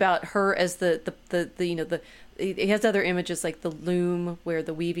talking about her as the he has other images like the loom where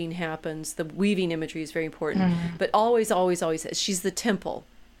the weaving happens. The weaving imagery is very important, but always she's the temple.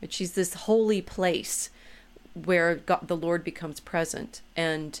 She's this holy place where God, the Lord, becomes present.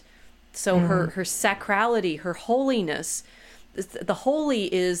 And so her sacrality, her holiness, the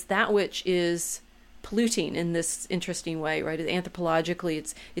holy is that which is polluting in this interesting way, right?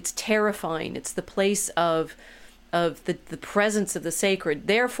 Anthropologically, it's terrifying. It's the place of the presence of the sacred.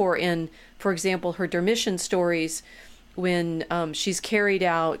 Therefore, for example, her Dormition stories, when she's carried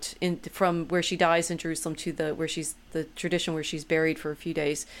out from where she dies in Jerusalem to the tradition where she's buried for a few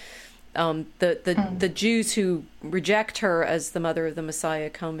days, the Jews who reject her as the mother of the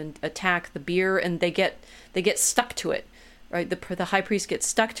Messiah come and attack the bier, and they get stuck to it, right? The high priest gets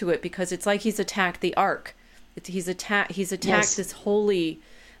stuck to it because it's like he's attacked the ark. He's attacked this holy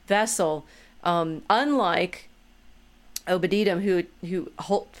vessel, unlike Obed-Edom, who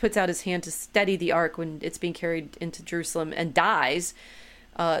puts out his hand to steady the ark when it's being carried into Jerusalem and dies.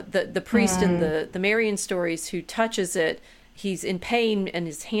 The priest in the Marian stories who touches it, he's in pain and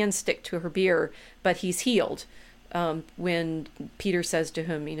his hands stick to her bier, but he's healed. When Peter says to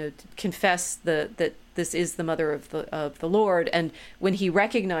him, confess that this is the mother of the Lord, and when he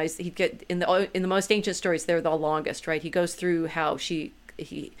recognized, he'd get in the most ancient stories, they're the longest, right? He goes through how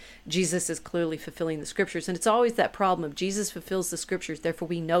Jesus is clearly fulfilling the scriptures, and it's always that problem of Jesus fulfills the scriptures, therefore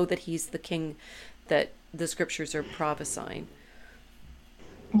we know that he's the king that the scriptures are prophesying.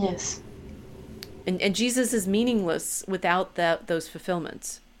 Yes. And Jesus is meaningless without those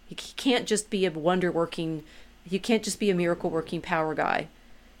fulfillments. He can't just be a he can't just be a miracle working power guy.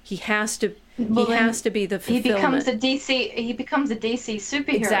 He has to be the fulfillment. He becomes a DC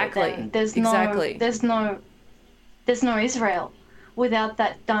superhero. Exactly. Then there's no Israel without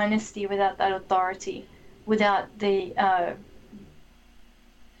that dynasty, without that authority, without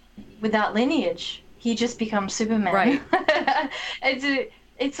lineage. He just becomes Superman. Right.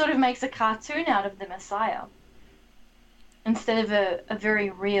 It sort of makes a cartoon out of the Messiah instead of a very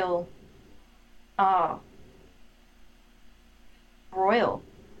real royal,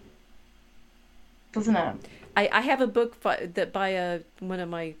 doesn't it? I have a book by one of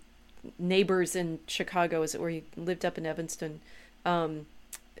my neighbors in Chicago, where he lived up in Evanston, on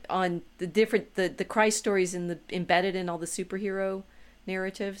the Christ stories embedded in all the superhero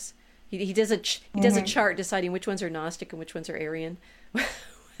narratives. He does a chart deciding which ones are Gnostic and which ones are Arian.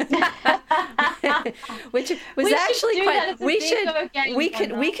 Which was actually quite. We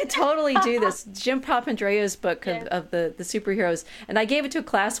could totally do this. Jim Papandreou's book of the superheroes, and I gave it to a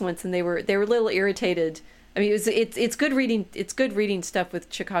class once, and they were a little irritated. I mean, it's good reading. It's good reading stuff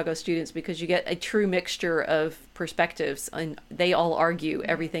with Chicago students because you get a true mixture of perspectives, and they all argue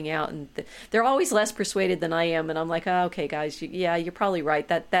everything out, and they're always less persuaded than I am. And I'm like, oh, okay, guys, you're probably right.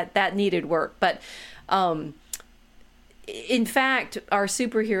 That needed work, but. In fact, our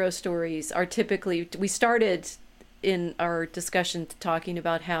superhero stories are typically, we started in our discussion talking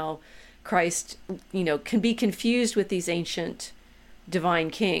about how Christ, can be confused with these ancient divine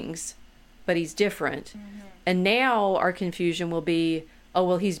kings but he's different. And now our confusion will be, oh,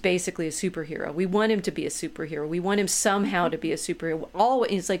 well, he's basically a superhero. We want him to be a superhero. We want him somehow to be a superhero.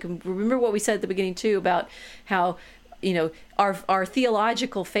 Always, like, remember what we said at the beginning too about how, you know, our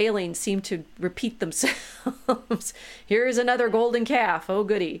theological failings seem to repeat themselves. Here's another golden calf. Oh,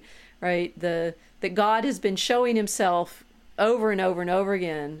 goody, right? That God has been showing himself over and over and over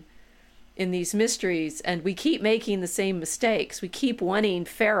again in these mysteries, and we keep making the same mistakes. We keep wanting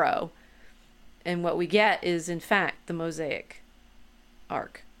Pharaoh, and what we get is, in fact, the Mosaic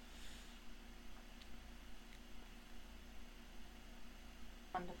Ark.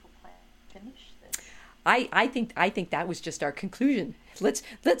 Wonderful plan. Finish this. I think that was just our conclusion. Let's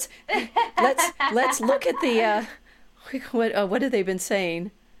look at the what have they been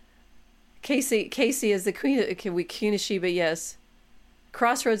saying? Casey is the Queen of Sheba, yes.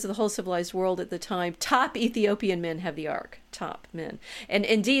 Crossroads of the whole civilized world at the time. Top Ethiopian men have the ark. Top men. And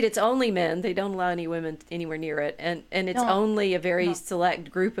indeed, it's only men. They don't allow any women anywhere near it. And it's only a very select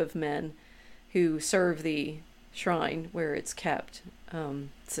group of men who serve the shrine where it's kept.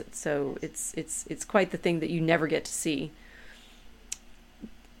 So it's quite the thing that you never get to see.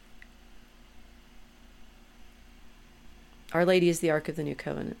 Our Lady is the Ark of the New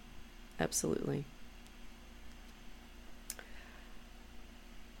Covenant. Absolutely.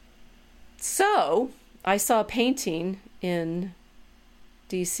 So, I saw a painting in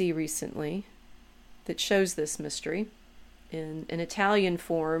DC recently that shows this mystery in an Italian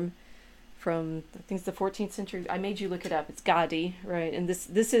form from, I think it's the 14th century. I made you look it up. It's Gaudi, right? And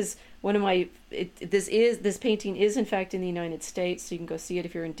this is one of my, this painting is in fact in the United States, so you can go see it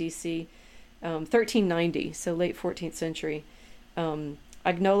if you're in DC. 1390, so late 14th century.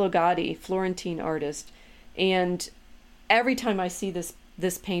 Agnolo Gaudi, Florentine artist. And every time I see this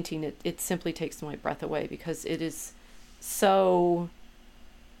painting, it simply takes my breath away, because it is so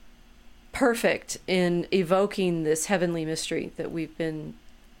perfect in evoking this heavenly mystery that we've been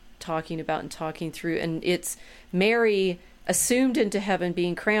talking about and talking through. And it's Mary assumed into heaven,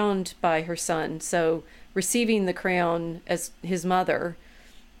 being crowned by her son, so receiving the crown as his mother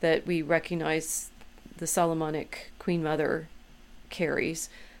that we recognize the Solomonic Queen Mother carries.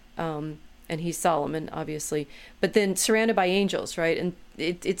 And he's Solomon, obviously, but then surrounded by angels, right? And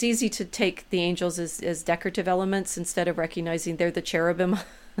it's easy to take the angels as decorative elements instead of recognizing they're the cherubim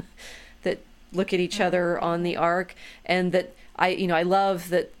that look at each other on the ark. And that I love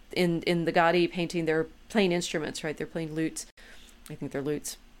that in the Gaudi painting, they're playing instruments, right? They're playing lutes. I think they're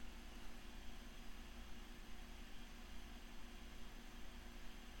lutes.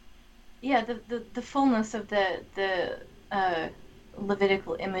 Yeah, the fullness of the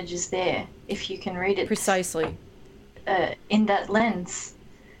Levitical image is there if you can read it precisely in that lens.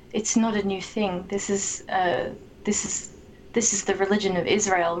 It's not a new thing. This is the religion of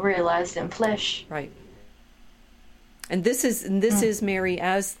Israel realized in flesh. Right. And this is Mary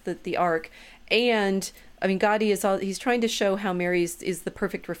as the ark. And I mean, Gaudi he's trying to show how Mary is the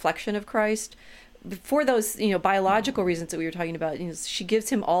perfect reflection of Christ. For those, biological reasons that we were talking about, she gives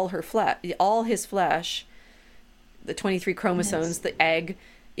him all his flesh, the 23 chromosomes, yes. The egg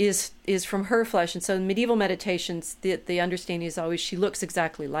is from her flesh. And so in medieval meditations, the understanding is always she looks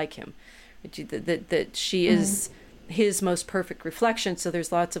exactly like him, that she is his most perfect reflection. So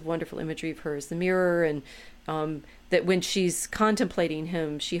there's lots of wonderful imagery of her as the mirror, and that when she's contemplating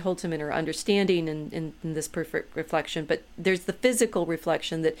him, she holds him in her understanding and in this perfect reflection. But there's the physical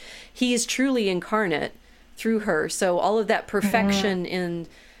reflection that he is truly incarnate through her. So all of that perfection in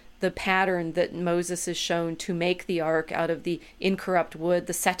the pattern that Moses is shown to make the ark out of the incorrupt wood,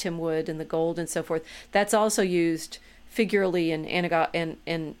 the setim wood and the gold and so forth, that's also used figuratively and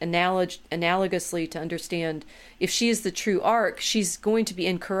analogously to understand if she is the true ark, she's going to be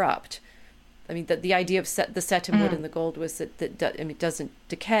incorrupt. I mean, the idea of the setim wood and the gold was that it doesn't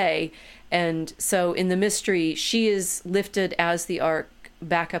decay. And so in the mystery, she is lifted as the ark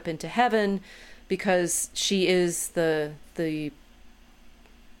back up into heaven because she is the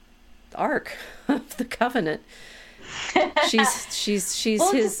ark of the covenant. She's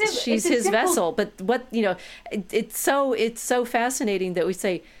his vessel. But what, it's so fascinating that we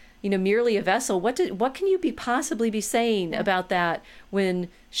say, merely a vessel. What can you possibly be saying about that when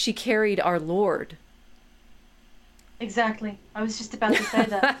she carried our Lord? Exactly. I was just about to say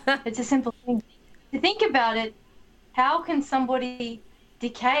that. It's a simple thing. To think about it, how can somebody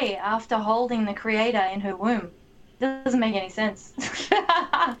decay after holding the Creator in her womb? It doesn't make any sense.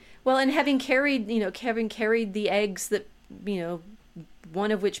 Well, and having carried the eggs that,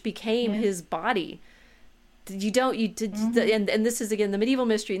 one of which became his body. And this is again the medieval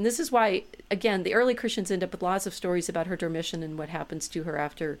mystery, and this is why again the early Christians end up with lots of stories about her dormition and what happens to her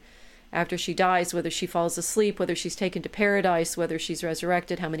after after she dies, whether she falls asleep, whether she's taken to paradise, whether she's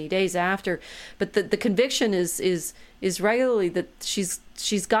resurrected, how many days after. But the conviction is regularly that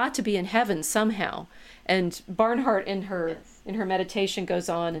she's got to be in heaven somehow. And Barnhart in her meditation goes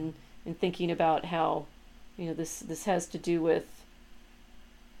on and thinking about how, this has to do with,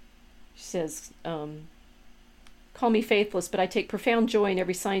 she says, call me faithless, but I take profound joy in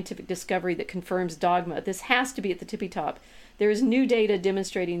every scientific discovery that confirms dogma. This has to be at the tippy top. There is new data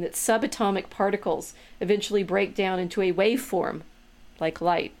demonstrating that subatomic particles eventually break down into a waveform, like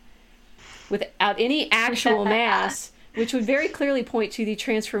light, without any actual mass, which would very clearly point to the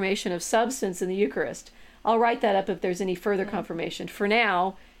transformation of substance in the Eucharist. I'll write that up if there's any further confirmation. For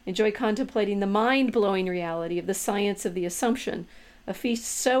now, enjoy contemplating the mind-blowing reality of the science of the Assumption, a feast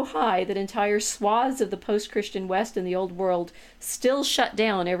so high that entire swaths of the post-Christian West and the Old World still shut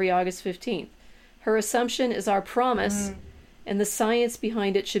down every August 15th. Her Assumption is our promise, and the science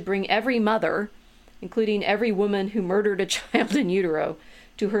behind it should bring every mother, including every woman who murdered a child in utero,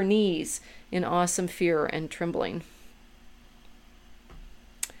 to her knees in awesome fear and trembling.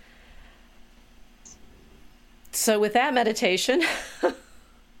 So with that meditation,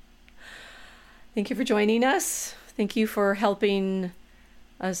 thank you for joining us. Thank you for helping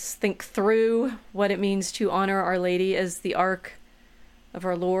us think through what it means to honor Our Lady as the Ark of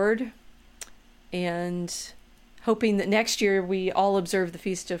our Lord, and hoping that next year we all observe the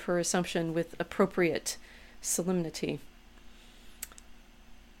Feast of her Assumption with appropriate solemnity.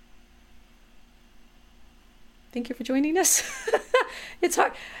 Thank you for joining us. It's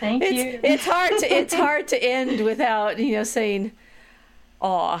hard. Thank you. It's hard to end without, saying,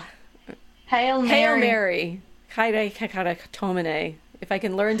 "Aw, Hail Mary. Hail Mary, Kyrie Tomine." If I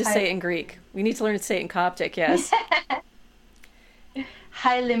can learn to say it in Greek, we need to learn to say it in Coptic. Yes.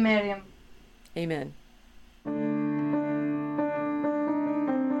 Haile Meriam. Amen.